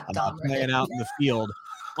routine, playing out in the field.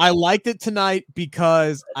 I liked it tonight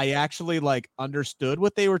because I actually understood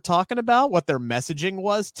what they were talking about, what their messaging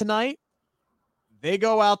was tonight. They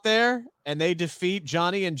go out there and they defeat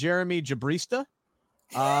Johnny and Jeremy Jabrista.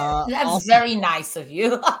 That's very nice of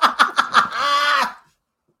you.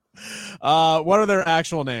 What are their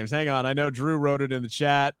actual names? Hang on. I know Drew wrote it in the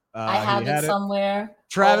chat. I have it somewhere.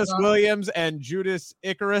 Travis Williams and Judas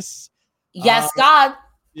Icarus. Yes, God.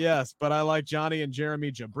 Yes, but I like Johnny and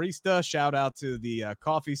Jeremy Jabrista. Shout out to the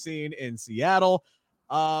coffee scene in Seattle.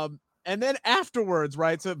 And then afterwards,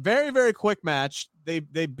 right? So very, very quick match. They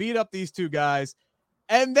beat up these two guys.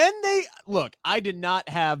 And then I did not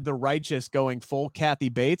have the Righteous going full Kathy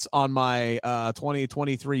Bates on my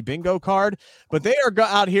 2023 bingo card, but they are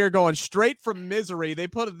out here going straight from misery. They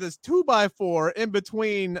put this 2x4 in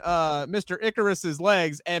between Mr. Icarus's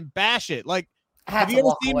legs and bash it. Like, I had Have to you ever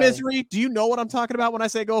walk seen away. Misery? Do you know what I'm talking about when I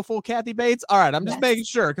say go full Kathy Bates? All right, I'm just Yes. making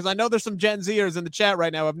sure because I know there's some Gen Zers in the chat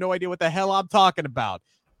right now who have no idea what the hell I'm talking about.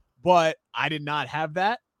 But I did not have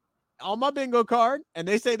that on my bingo card, and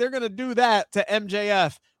they say they're going to do that to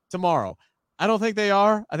MJF tomorrow. I don't think they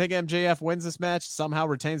are. I think MJF wins this match, somehow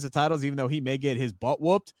retains the titles, even though he may get his butt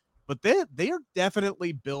whooped. But they are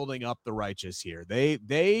definitely building up the Righteous here.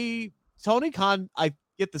 Tony Khan, I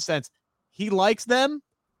get the sense he likes them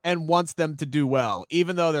and wants them to do well,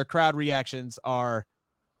 even though their crowd reactions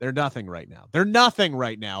they're nothing right now. They're nothing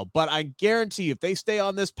right now. But I guarantee you, if they stay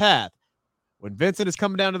on this path, when Vincent is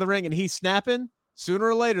coming down to the ring and he's snapping, sooner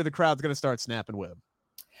or later, the crowd's going to start snapping with him.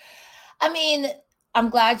 I mean, I'm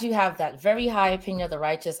glad you have that very high opinion of the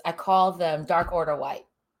Righteous. I call them Dark Order White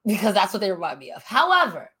because that's what they remind me of.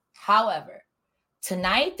 However,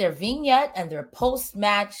 tonight, their vignette and their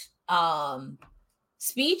post-match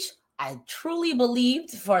speech, I truly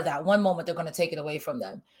believed for that one moment they're going to take it away from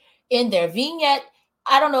them. In their vignette,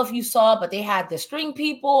 I don't know if you saw, but they had the string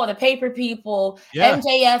people or the paper people. Yeah.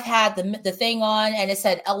 MJF had the thing on and it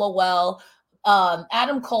said LOL.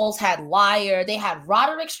 Adam Cole's had liar. They had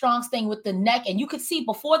Roderick Strong's thing with the neck, and you could see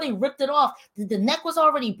before they ripped it off, the neck was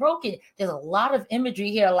already broken. There's a lot of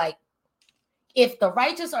imagery here. Like, if the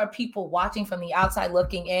Righteous are people watching from the outside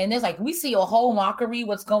looking in, there's like, we see a whole mockery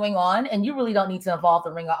what's going on, and you really don't need to involve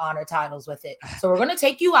the Ring of Honor titles with it. So we're going to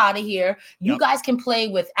take you out of here. You guys can play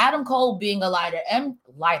with Adam Cole being a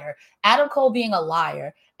liar, Adam Cole being a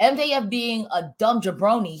liar, MJF being a dumb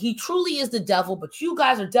jabroni. He truly is the devil, but you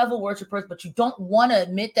guys are devil worshipers, but you don't want to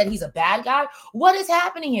admit that he's a bad guy. What is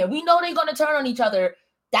happening here? We know they're going to turn on each other.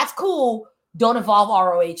 That's cool. Don't involve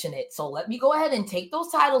ROH in it. So let me go ahead and take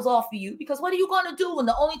those titles off of you, because what are you going to do when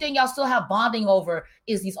the only thing y'all still have bonding over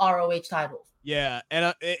is these ROH titles? Yeah,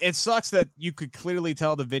 and it sucks that you could clearly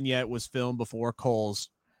tell the vignette was filmed before Cole's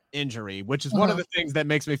injury, which is one of the things that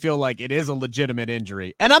makes me feel like it is a legitimate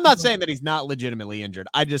injury. And I'm not saying that he's not legitimately injured.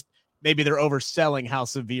 Maybe they're overselling how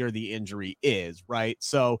severe the injury is, right?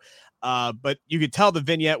 So, but you could tell the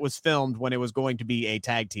vignette was filmed when it was going to be a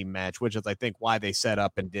tag team match, which is, I think, why they set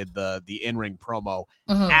up and did the in-ring promo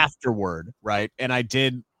afterward, right? And I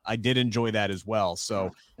did enjoy that as well.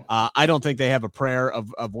 So I don't think they have a prayer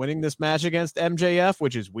of winning this match against MJF,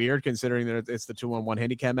 which is weird considering that it's the 2-on-1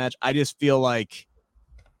 handicap match. I just feel like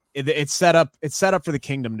it's set up for the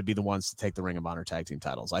Kingdom to be the ones to take the Ring of Honor tag team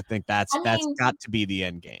titles. I think that's got to be the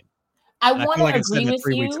end game. I want to agree with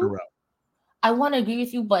you. I want to agree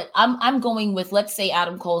with you, but I'm going with, let's say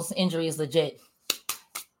Adam Cole's injury is legit.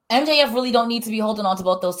 MJF really don't need to be holding on to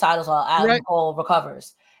both those titles while Adam Cole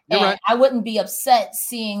recovers. And I wouldn't be upset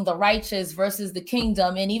seeing the Righteous versus the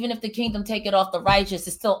Kingdom. And even if the Kingdom take it off the Righteous,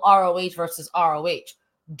 it's still ROH versus ROH.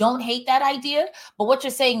 Don't hate that idea, but what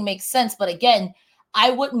you're saying makes sense. But again,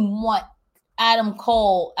 I wouldn't want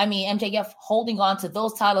MJF holding on to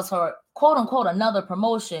those titles for quote unquote another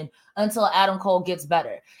promotion until Adam Cole gets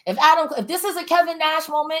better. If this is a Kevin Nash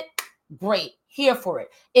moment, great, here for it.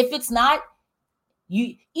 If it's not,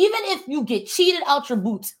 even if you get cheated out your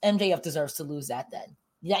boots, MJF deserves to lose that then.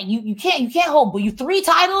 Yeah, you can't hold, but you 3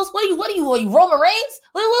 titles? What are you Roman Reigns?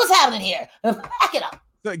 What's happening here? Back it up.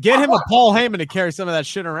 Get him a Paul Heyman to carry some of that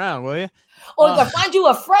shit around, will you? Or you can find you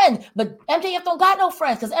a friend, but MJF don't got no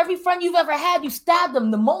friends, because every friend you've ever had, you stabbed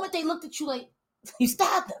them. The moment they looked at you, like, you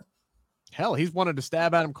stabbed them. Hell, he's wanted to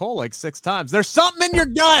stab Adam Cole like 6 times. There's something in your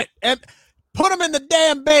gut, and put him in the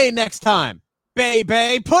damn bay next time. Bay.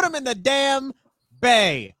 Put him in the damn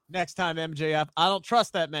bay next time, MJF. I don't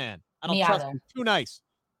trust that man. I don't trust him. He's too nice.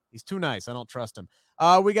 He's too nice. I don't trust him.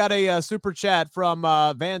 We got a super chat from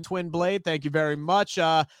Van Twin Blade. Thank you very much.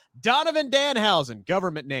 Donovan Danhausen,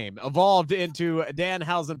 government name, evolved into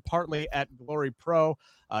Danhausen partly at Glory Pro.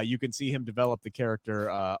 You can see him develop the character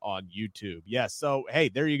on YouTube. Yes. So, hey,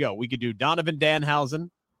 there you go. We could do Donovan Danhausen.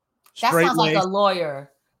 That sounds like a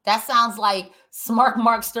lawyer. That sounds like smart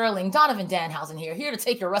Mark Sterling. Donovan Danhausen here to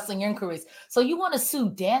take your wrestling inquiries. So you want to sue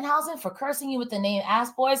Danhausen for cursing you with the name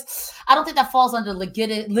Ass Boys? I don't think that falls under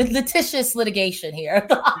litigious litigation here.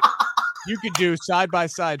 You could do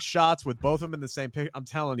side-by-side shots with both of them in the same picture. I'm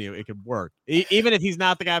telling you, it could work. Even if he's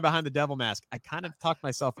not the guy behind the devil mask. I kind of talked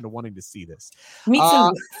myself into wanting to see this. Me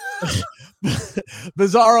too.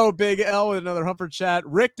 Bizarro Big L with another Humper chat.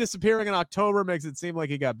 Rick disappearing in October makes it seem like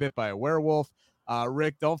he got bit by a werewolf.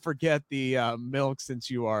 Rick, don't forget the milk since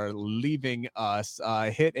you are leaving us.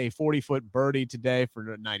 Hit a 40-foot birdie today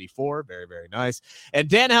for 94. Very, very nice. And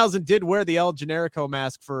Danhausen did wear the El Generico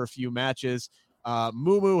mask for a few matches.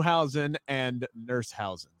 Moo and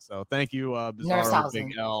Nursehausen. So thank you, Bizarro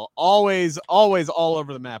Big L. Always all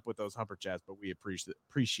over the map with those Humper Chats, but we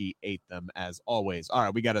appreciate them as always. All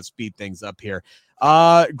right, we got to speed things up here.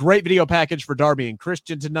 Great video package for Darby and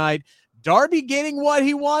Christian tonight. Darby getting what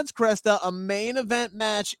he wants, Cresta, a main event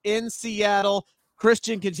match in Seattle.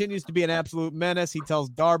 Christian continues to be an absolute menace. He tells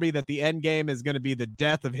Darby that the end game is going to be the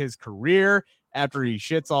death of his career after he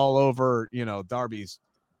shits all over, Darby's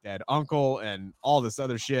dead uncle and all this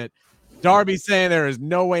other shit. Darby saying there is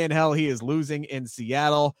no way in hell he is losing in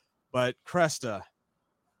Seattle. But Cresta,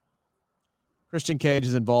 Christian Cage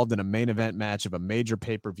is involved in a main event match of a major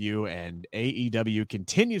pay-per-view, and AEW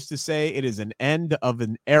continues to say it is an end of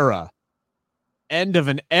an era. End of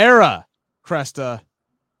an era, Cresta.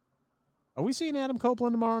 Are we seeing Adam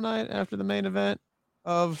Copeland tomorrow night after the main event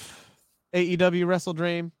of AEW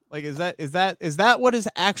WrestleDream? Like, is that what is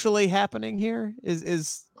actually happening here?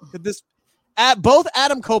 Both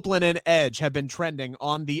Adam Copeland and Edge have been trending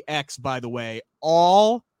on the X, by the way,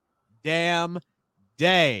 all damn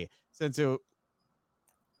day since it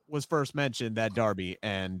was first mentioned that Darby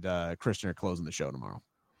and Christian are closing the show tomorrow.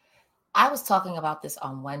 I was talking about this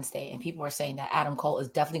on Wednesday, and people were saying that Adam Cole is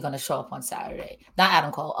definitely going to show up on Saturday. Not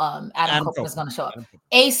Adam Cole. Adam Copeland is going to show up.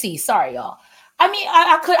 AC, sorry, y'all. I mean,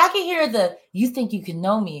 I could hear the "you think you can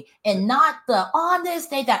know me" and not the on this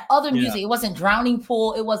day that other music. Yeah. It wasn't Drowning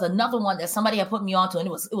Pool. It was another one that somebody had put me onto, and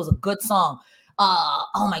it was a good song.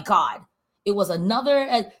 Oh my God, it was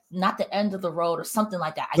another not the End of the Road or something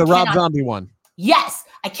like that. The Rob Zombie one. Yes,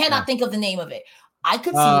 I cannot think of the name of it. I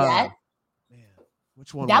could see that.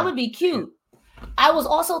 Which one? That would be cute. I was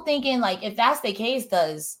also thinking, like, if that's the case,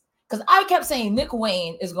 because I kept saying Nick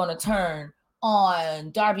Wayne is going to turn on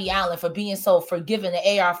Darby Allin for being so forgiving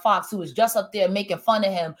to AR Fox, who was just up there making fun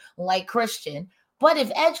of him like Christian. But if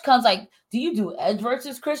Edge comes, like, do you do Edge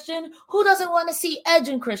versus Christian? Who doesn't want to see Edge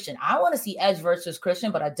and Christian? I want to see Edge versus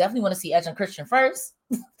Christian, but I definitely want to see Edge and Christian first.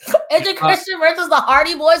 Edge and Christian versus the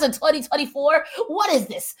Hardy Boys in 2024. What is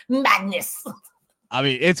this madness? I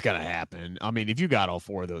mean, it's going to happen. I mean, if you got all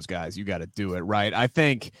four of those guys, you got to do it, right? I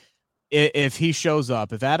think if he shows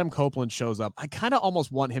up, if Adam Copeland shows up, I kind of almost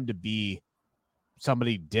want him to be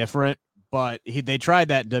somebody different, but they tried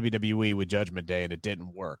that in WWE with Judgment Day and it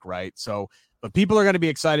didn't work, right? So, but people are going to be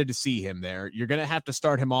excited to see him there. You're going to have to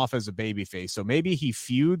start him off as a babyface. So maybe he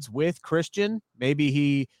feuds with Christian. Maybe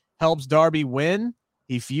he helps Darby win.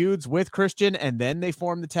 He feuds with Christian, and then they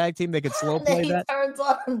form the tag team. They could slow play that. He turns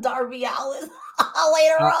on Darby Allin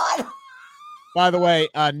later on. By the way,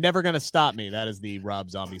 Never Gonna Stop Me. That is the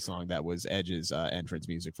Rob Zombie song that was Edge's entrance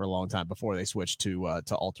music for a long time before they switched to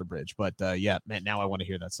Alter Bridge. But yeah, man, now I want to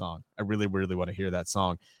hear that song. I really, really want to hear that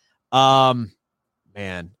song.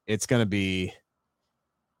 Man, it's going to be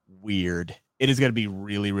weird. It is going to be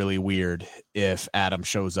really, really weird if Adam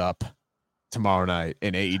shows up tomorrow night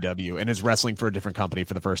in AEW and is wrestling for a different company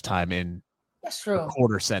for the first time in a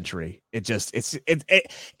quarter century.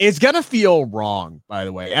 It's gonna feel wrong, by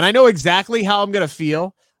the way, and I know exactly how I'm gonna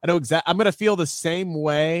feel. I'm gonna feel the same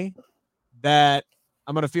way that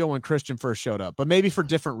I'm gonna feel when Christian first showed up, but maybe for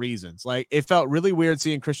different reasons. Like, it felt really weird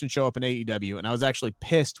seeing Christian show up in AEW, and I was actually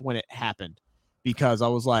pissed when it happened because I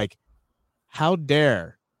was like, how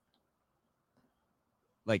dare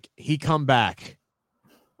he come back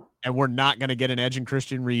and we're not going to get an Edge and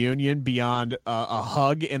Christian reunion beyond a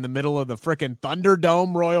hug in the middle of the freaking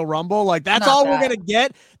Thunderdome Royal Rumble. Like, that's all we're going to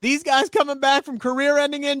get. These guys coming back from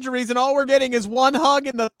career-ending injuries, and all we're getting is one hug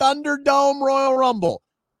in the Thunderdome Royal Rumble.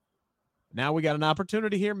 Now we got an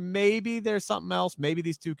opportunity here. Maybe there's something else. Maybe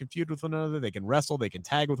these two can feud with one another. They can wrestle. They can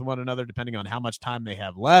tag with one another, depending on how much time they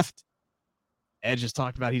have left. Edge has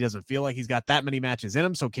talked about he doesn't feel like he's got that many matches in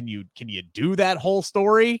him. So can you do that whole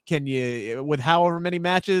story? Can you, with however many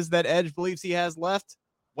matches that Edge believes he has left?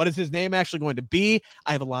 What is his name actually going to be?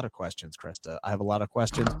 I have a lot of questions, Krista. I have a lot of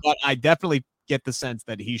questions, but I definitely get the sense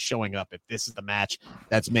that he's showing up if this is the match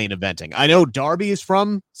that's main eventing. I know Darby is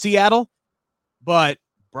from Seattle, but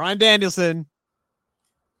Bryan Danielson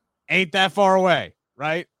ain't that far away,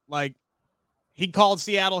 right? Like, he called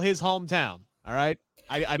Seattle his hometown. All right.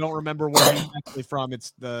 I don't remember where he's actually from.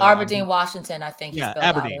 It's the Aberdeen, Washington, I think. Yeah,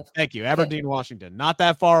 Aberdeen. Thank you. Aberdeen, Washington. Not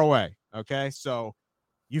that far away. Okay. So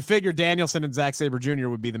you figure Danielson and Zack Sabre Jr.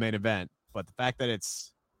 would be the main event, but the fact that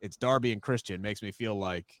it's Darby and Christian makes me feel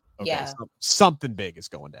like, okay, something big is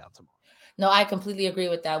going down tomorrow. No, I completely agree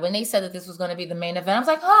with that. When they said that this was going to be the main event, I was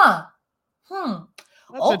like,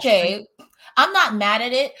 Okay. I'm not mad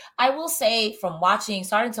at it. I will say from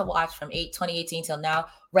starting to watch from 2018 till now,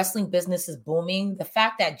 wrestling business is booming. The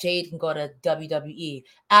fact that Jade can go to WWE,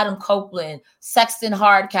 Adam Copeland, Sexton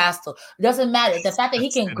Hardcastle, doesn't matter. The fact that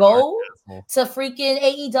he can go to freaking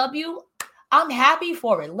AEW, I'm happy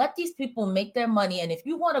for it. Let these people make their money. And if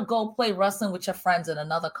you want to go play wrestling with your friends in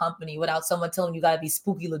another company without someone telling you got to be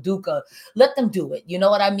Spooky LaDuca, let them do it. You know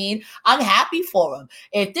what I mean? I'm happy for them.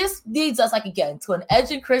 If this leads us, like, again, to an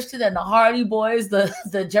Edge and Christian and the Hardy Boys, the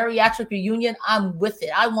geriatric reunion, I'm with it.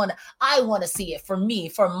 I want to see it for me,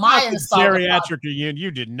 for my geriatric reunion.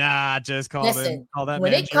 You did not just call that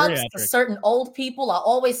when man it comes geriatric. to certain old people, I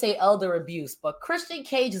always say elder abuse, but Christian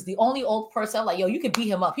Cage is the only old person I'm like, yo, you can beat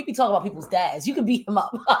him up. He be talking about people's dads. You can beat him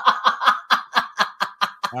up.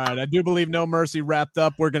 All right, I do believe No Mercy wrapped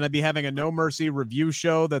up. We're going to be having a No Mercy review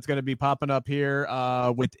show that's going to be popping up here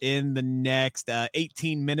within the next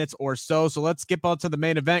 18 minutes or so. So let's skip on to the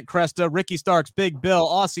main event. Cresta, Ricky Starks, Big Bill,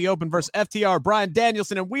 Aussie Open versus FTR, Bryan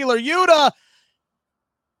Danielson, and Wheeler Yuta.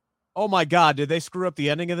 Oh my God, did they screw up the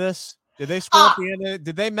ending of this? Did they screw up the ending?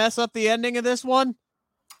 Did they mess up the ending of this one?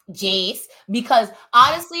 Jace, because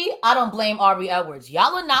honestly, I don't blame Aubrey Edwards.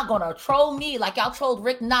 Y'all are not gonna troll me like y'all trolled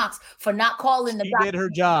Rick Knox for not calling the. She did her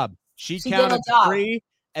job. She counted to 3,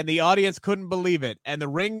 and the audience couldn't believe it. And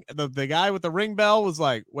the guy with the ring bell was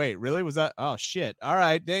like, "Wait, really? Was that? Oh shit! All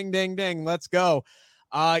right, ding, ding, ding. Let's go."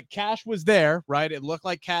 Cash was there, right? It looked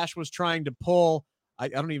like Cash was trying to pull. I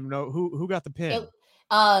don't even know who got the pin.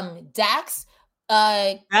 Dax.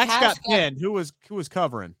 Dax got pinned. Who was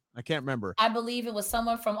covering? I can't remember. I believe it was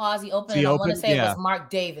someone from Aussie Open, and I want to say it was Mark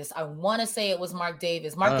Davis. Mark Davis. Mark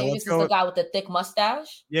Davis is the guy with the thick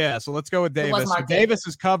mustache. Yeah, so let's go with Davis. So Davis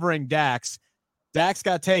is covering Dax. Dax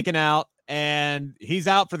got taken out, and he's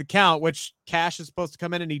out for the count, which Cash is supposed to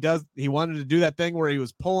come in, and he wanted to do that thing where he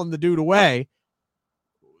was pulling the dude away.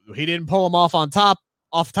 He didn't pull him off top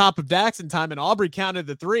of Dax in time, and Aubrey counted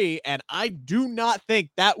the 3, and I do not think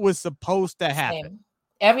that was supposed to happen. Same.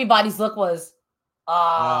 Everybody's look was, shit.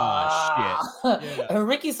 Yeah. And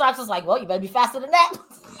Ricky Starks was like, well, you better be faster than that.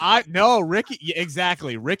 Ricky,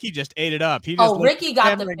 exactly. Ricky just ate it up. He just Ricky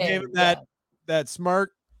got the pin. Gave him that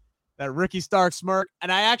smirk, that Ricky Starks smirk, and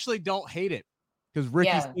I actually don't hate it because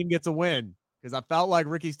Ricky's team gets a win because I felt like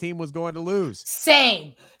Ricky's team was going to lose.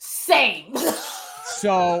 Same.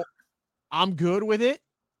 So I'm good with it,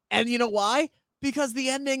 and you know why? Because the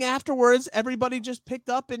ending afterwards, everybody just picked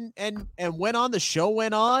up and went on. The show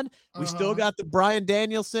went on. We still got the Bryan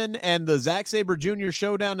Danielson and the Zack Sabre Jr.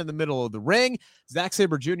 showdown in the middle of the ring. Zack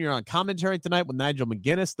Sabre Jr. on commentary tonight with Nigel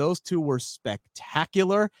McGuinness. Those two were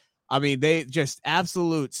spectacular. I mean, they just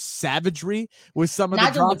absolute savagery with some of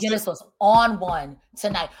Nigel the McGuinness was on one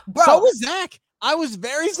tonight. Bro. So was Zack. I was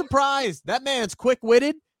very surprised. That man's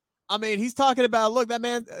quick-witted. I mean, he's talking about, look, that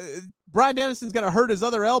man, Bryan Danielson's going to hurt his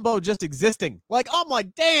other elbow just existing. Like, I'm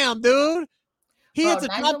like, damn, dude. He hits a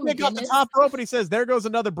top kick off the top rope, and he says, there goes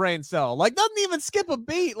another brain cell. Like, doesn't even skip a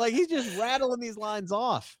beat. Like, he's just rattling these lines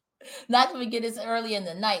off. Not to forget this early in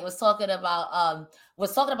the night was talking about how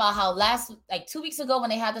 2 weeks ago when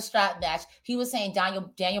they had the strap match, he was saying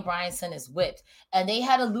Daniel Bryanson is whipped. And they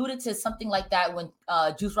had alluded to something like that when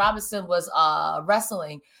Juice Robinson was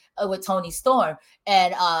wrestling with Tony Storm.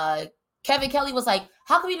 And Kevin Kelly was like,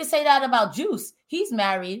 how can we even say that about Juice? He's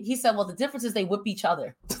married. He said, well, the difference is they whip each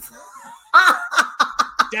other.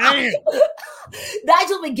 Damn.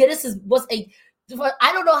 Nigel McGuinness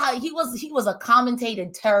I don't know how he was a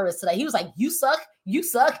commentating terrorist today. He was like, you suck.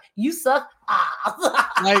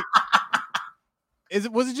 Like,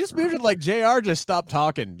 was it just weird? Like JR just stopped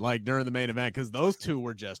talking like during the main event because those two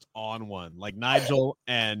were just on one. Like Nigel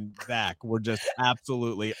and Zach were just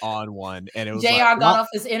absolutely on one, and it was JR like, got off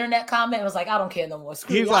his internet comment and was like, I don't care no more.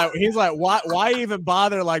 He's like, why even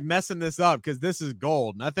bother like messing this up? Because this is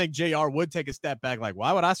gold. And I think JR would take a step back. Like,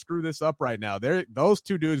 why would I screw this up right now? Those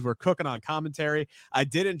two dudes were cooking on commentary. I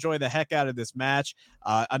did enjoy the heck out of this match.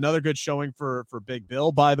 Another good showing for Big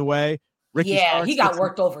Bill, by the way. Ricky Starks, he got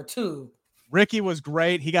worked over too. Ricky was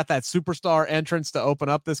great. He got that superstar entrance to open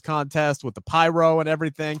up this contest with the pyro and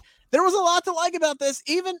everything. There was a lot to like about this.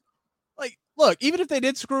 Even if they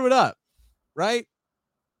did screw it up, right?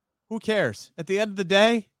 Who cares? At the end of the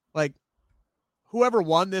day, like whoever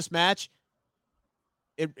won this match,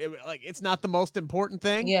 it's not the most important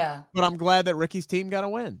thing. Yeah. But I'm glad that Ricky's team got a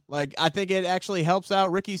win. Like I think it actually helps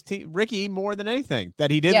out Ricky's team, Ricky more than anything,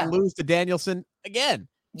 that he didn't lose to Danielson again.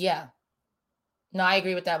 Yeah. No, I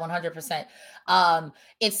agree with that 100%.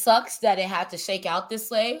 It sucks that it had to shake out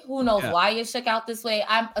this way. Who knows why it shook out this way?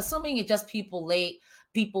 I'm assuming it's just people late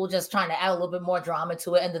people just trying to add a little bit more drama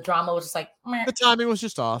to it, and the drama was just like meh. The timing was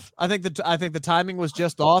just off. I think the timing was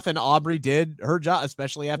just off, and Aubrey did her job,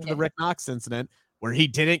 especially after the Rick Knox incident, where he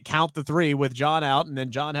didn't count the 3 with John out, and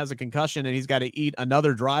then John has a concussion, and he's got to eat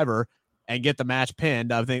another driver and get the match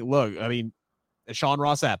pinned. I think, look, I mean, Sean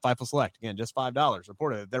Ross app, Fightful Select, again, just $5.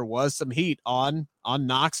 Reported that there was some heat on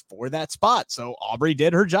Knox for that spot, so Aubrey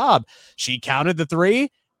did her job. She counted the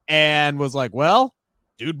 3 and was like, well,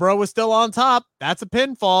 Dude Bro was still on top. That's a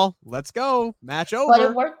pinfall. Let's go. Match over. But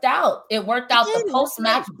it worked out. The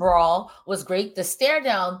post-match brawl was great. The stare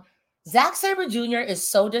down. Zack Sabre Jr. is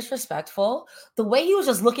so disrespectful. The way he was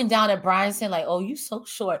just looking down at Brian saying like, oh, you so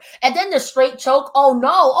short. And then the straight choke. Oh,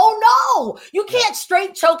 no. You can't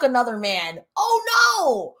straight choke another man.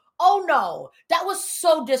 Oh, no. That was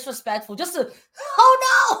so disrespectful.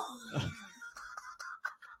 Oh, no.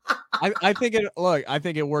 I think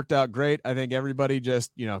it worked out great. I think everybody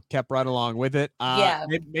just, kept right along with it.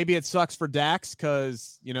 Maybe it sucks for Dax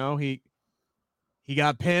because, he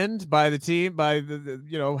got pinned by the team, by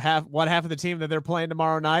the half of the team that they're playing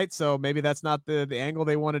tomorrow night. So maybe that's not the angle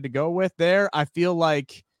they wanted to go with there. I feel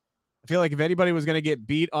like if anybody was going to get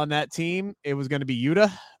beat on that team, it was going to be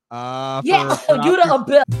Yuta. Yuta a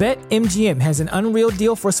bit. BetMGM has an unreal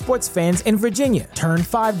deal for sports fans in Virginia. Turn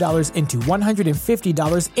 $5 into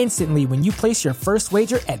 $150 instantly when you place your first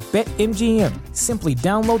wager at BetMGM. Simply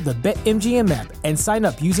download the BetMGM app and sign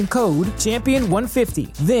up using code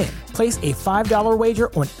Champion150. Then place a $5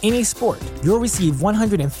 wager on any sport. You'll receive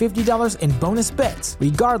 $150 in bonus bets,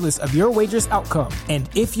 regardless of your wager's outcome. And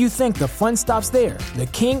if you think the fun stops there, the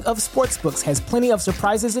King of Sportsbooks has plenty of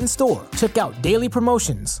surprises in store. Check out daily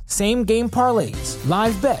promotions, same game parlays,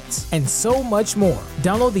 live bets, and so much more.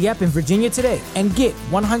 Download the app in Virginia today and get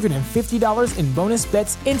 $150 in bonus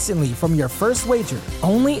bets instantly from your first wager.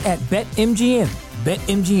 Only at BetMGM.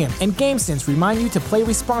 BetMGM and GameSense remind you to play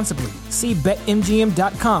responsibly. See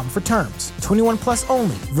BetMGM.com for terms. 21 plus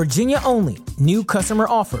only. Virginia only. New customer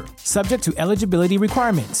offer. Subject to eligibility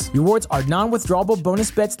requirements. Rewards are non-withdrawable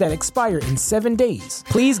bonus bets that expire in 7 days.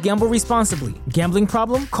 Please gamble responsibly. Gambling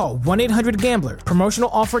problem? Call 1-800-GAMBLER.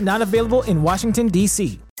 Promotional offer not available in Washington,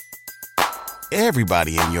 D.C.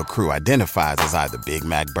 Everybody in your crew identifies as either Big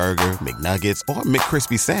Mac Burger, McNuggets, or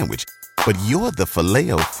McCrispy Sandwich. But you're the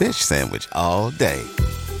Filet-O-Fish Sandwich all day.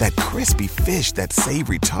 That crispy fish, that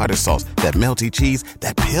savory tartar sauce, that melty cheese,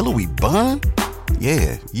 that pillowy bun.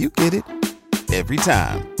 Yeah, you get it. Every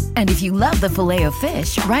time. And if you love the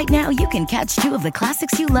Filet-O-Fish, right now you can catch 2 of the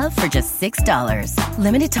classics you love for just $6.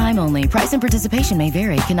 Limited time only. Price and participation may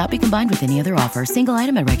vary. Cannot be combined with any other offer. Single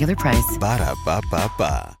item at regular price.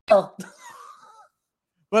 Ba-da-ba-ba-ba. Oh.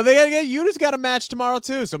 Well, Yuta's got a match tomorrow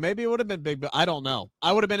too, so maybe it would have been big, but I don't know.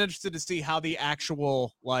 I would have been interested to see how the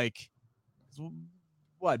actual,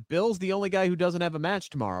 Bill's the only guy who doesn't have a match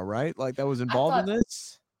tomorrow, right? Like, that was involved in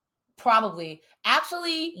this? Probably.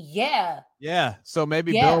 Actually, yeah. Yeah, so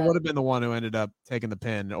maybe Bill would have been the one who ended up taking the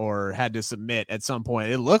pin or had to submit at some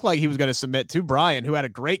point. It looked like he was going to submit to Brian, who had a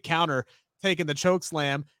great counter, taking the choke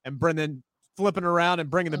slam and Brendan flipping around and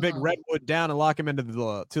bringing the big redwood down and lock him into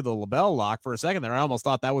the label lock for a second there. I almost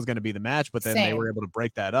thought that was going to be the match, but then they were able to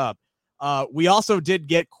break that up. We also did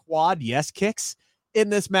get quad yes kicks in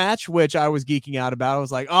this match, which I was geeking out about. I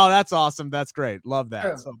was like, oh, that's awesome. That's great. Love that.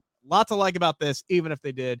 True. So lots to like about this, even if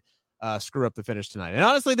they did screw up the finish tonight. And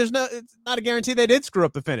honestly, it's not a guarantee they did screw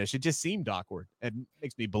up the finish. It just seemed awkward and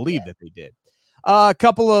makes me believe that they did. A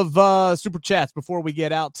couple of super chats before we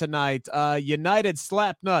get out tonight. United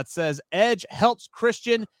Slapnut says Edge helps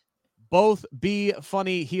Christian both be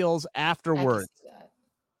funny heels afterwards.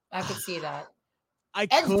 I could see that. Edge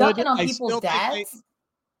dunking on people's dads.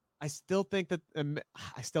 I still think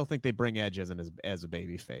they bring Edge as a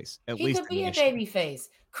baby face. He could be a baby face.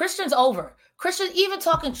 Christian's over. Christian, even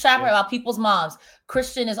talking crap about people's moms,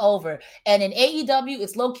 Christian is over. And in AEW,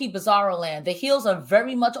 it's low-key Bizarro land. The heels are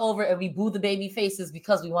very much over, and we boo the baby faces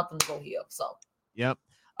because we want them to go heel. So, yep.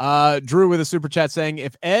 Drew with a super chat saying,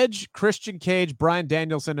 if Edge, Christian Cage, Bryan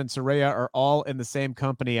Danielson, and Saraya are all in the same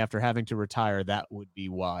company after having to retire, that would be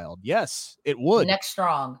wild. Yes, it would. Next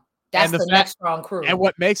strong. That's the next strong crew. And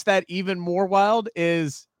what makes that even more wild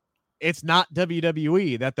is it's not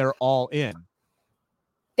WWE that they're all in.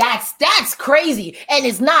 That's crazy. And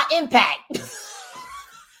it's not Impact.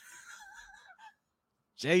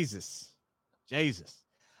 Jesus.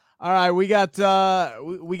 All right, we got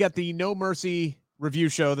the No Mercy review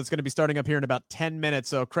show that's going to be starting up here in about 10 minutes.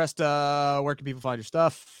 So Cresta, where can people find your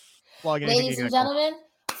stuff? Ladies and gentlemen,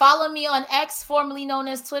 Follow me on X, formerly known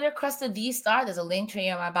as Twitter, Cresta D Star. There's a link tree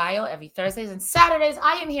in my bio every Thursdays and Saturdays.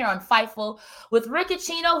 I am here on Fightful with Rick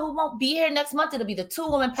Achino, who won't be here next month. It'll be the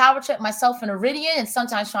 2-woman power trip, myself and Iridian, and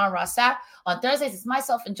sometimes Sean Rossap. On Thursdays, it's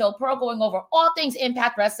myself and Joe Pearl going over all things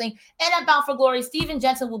Impact Wrestling. And at Bound for Glory, Steven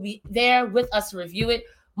Jensen will be there with us to review it.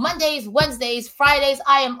 Mondays, Wednesdays, Fridays,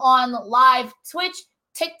 I am on live Twitch,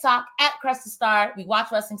 TikTok at Cresta Star. We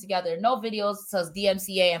watch wrestling together. No videos, says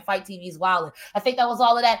DMCA and Fight TV's Wild. I think that was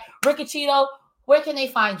all of that. Rick Achino, where can they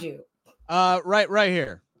find you? Right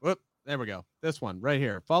here. Whoop, there we go. This one right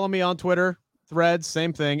here. Follow me on Twitter, Threads,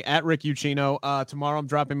 same thing, at Rick Uchino. Tomorrow I'm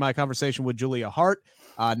dropping my conversation with Julia Hart.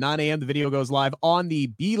 9 a.m. The video goes live on the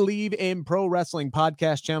Believe in Pro Wrestling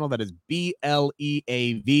podcast channel. That is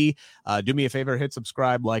BLEAV. Do me a favor, hit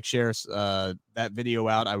subscribe, like, share that video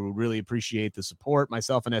out. I would really appreciate the support.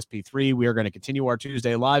 Myself and SP3, we are going to continue our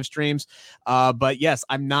Tuesday live streams. But yes,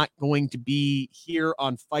 I'm not going to be here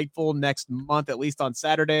on Fightful next month, at least on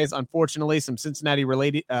Saturdays. Unfortunately, some Cincinnati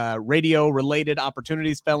related radio related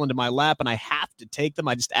opportunities fell into my lap, and I have to take them.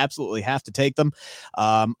 I just absolutely have to take them.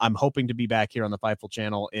 I'm hoping to be back here on the Fightful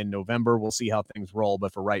channel in November. We'll see how things roll,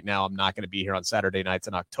 but for right now, I'm not going to be here on Saturday nights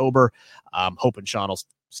in October. I'm hoping Sean will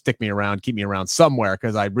stick me around, keep me around somewhere,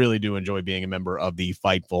 because I really do enjoy being a member of the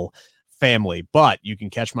Fightful family. But you can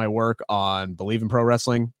catch my work on Believe in Pro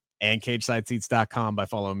Wrestling and CageSideSeats.com by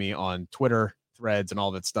following me on Twitter, Threads, and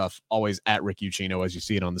all that stuff. Always at Rick Uchino, as you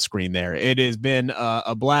see it on the screen there. It has been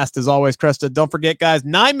a blast as always, Cresta. Don't forget, guys,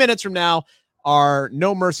 9 minutes from now, our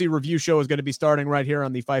No Mercy review show is going to be starting right here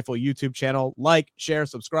on the Fightful YouTube channel. Like, share,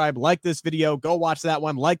 subscribe, like this video. Go watch that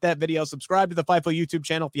one. Like that video. Subscribe to the Fightful YouTube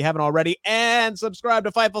channel if you haven't already. And subscribe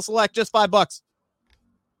to Fightful Select. Just $5.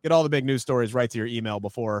 Get all the big news stories right to your email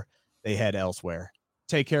before they head elsewhere.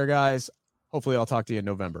 Take care, guys. Hopefully I'll talk to you in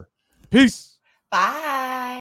November. Peace. Bye.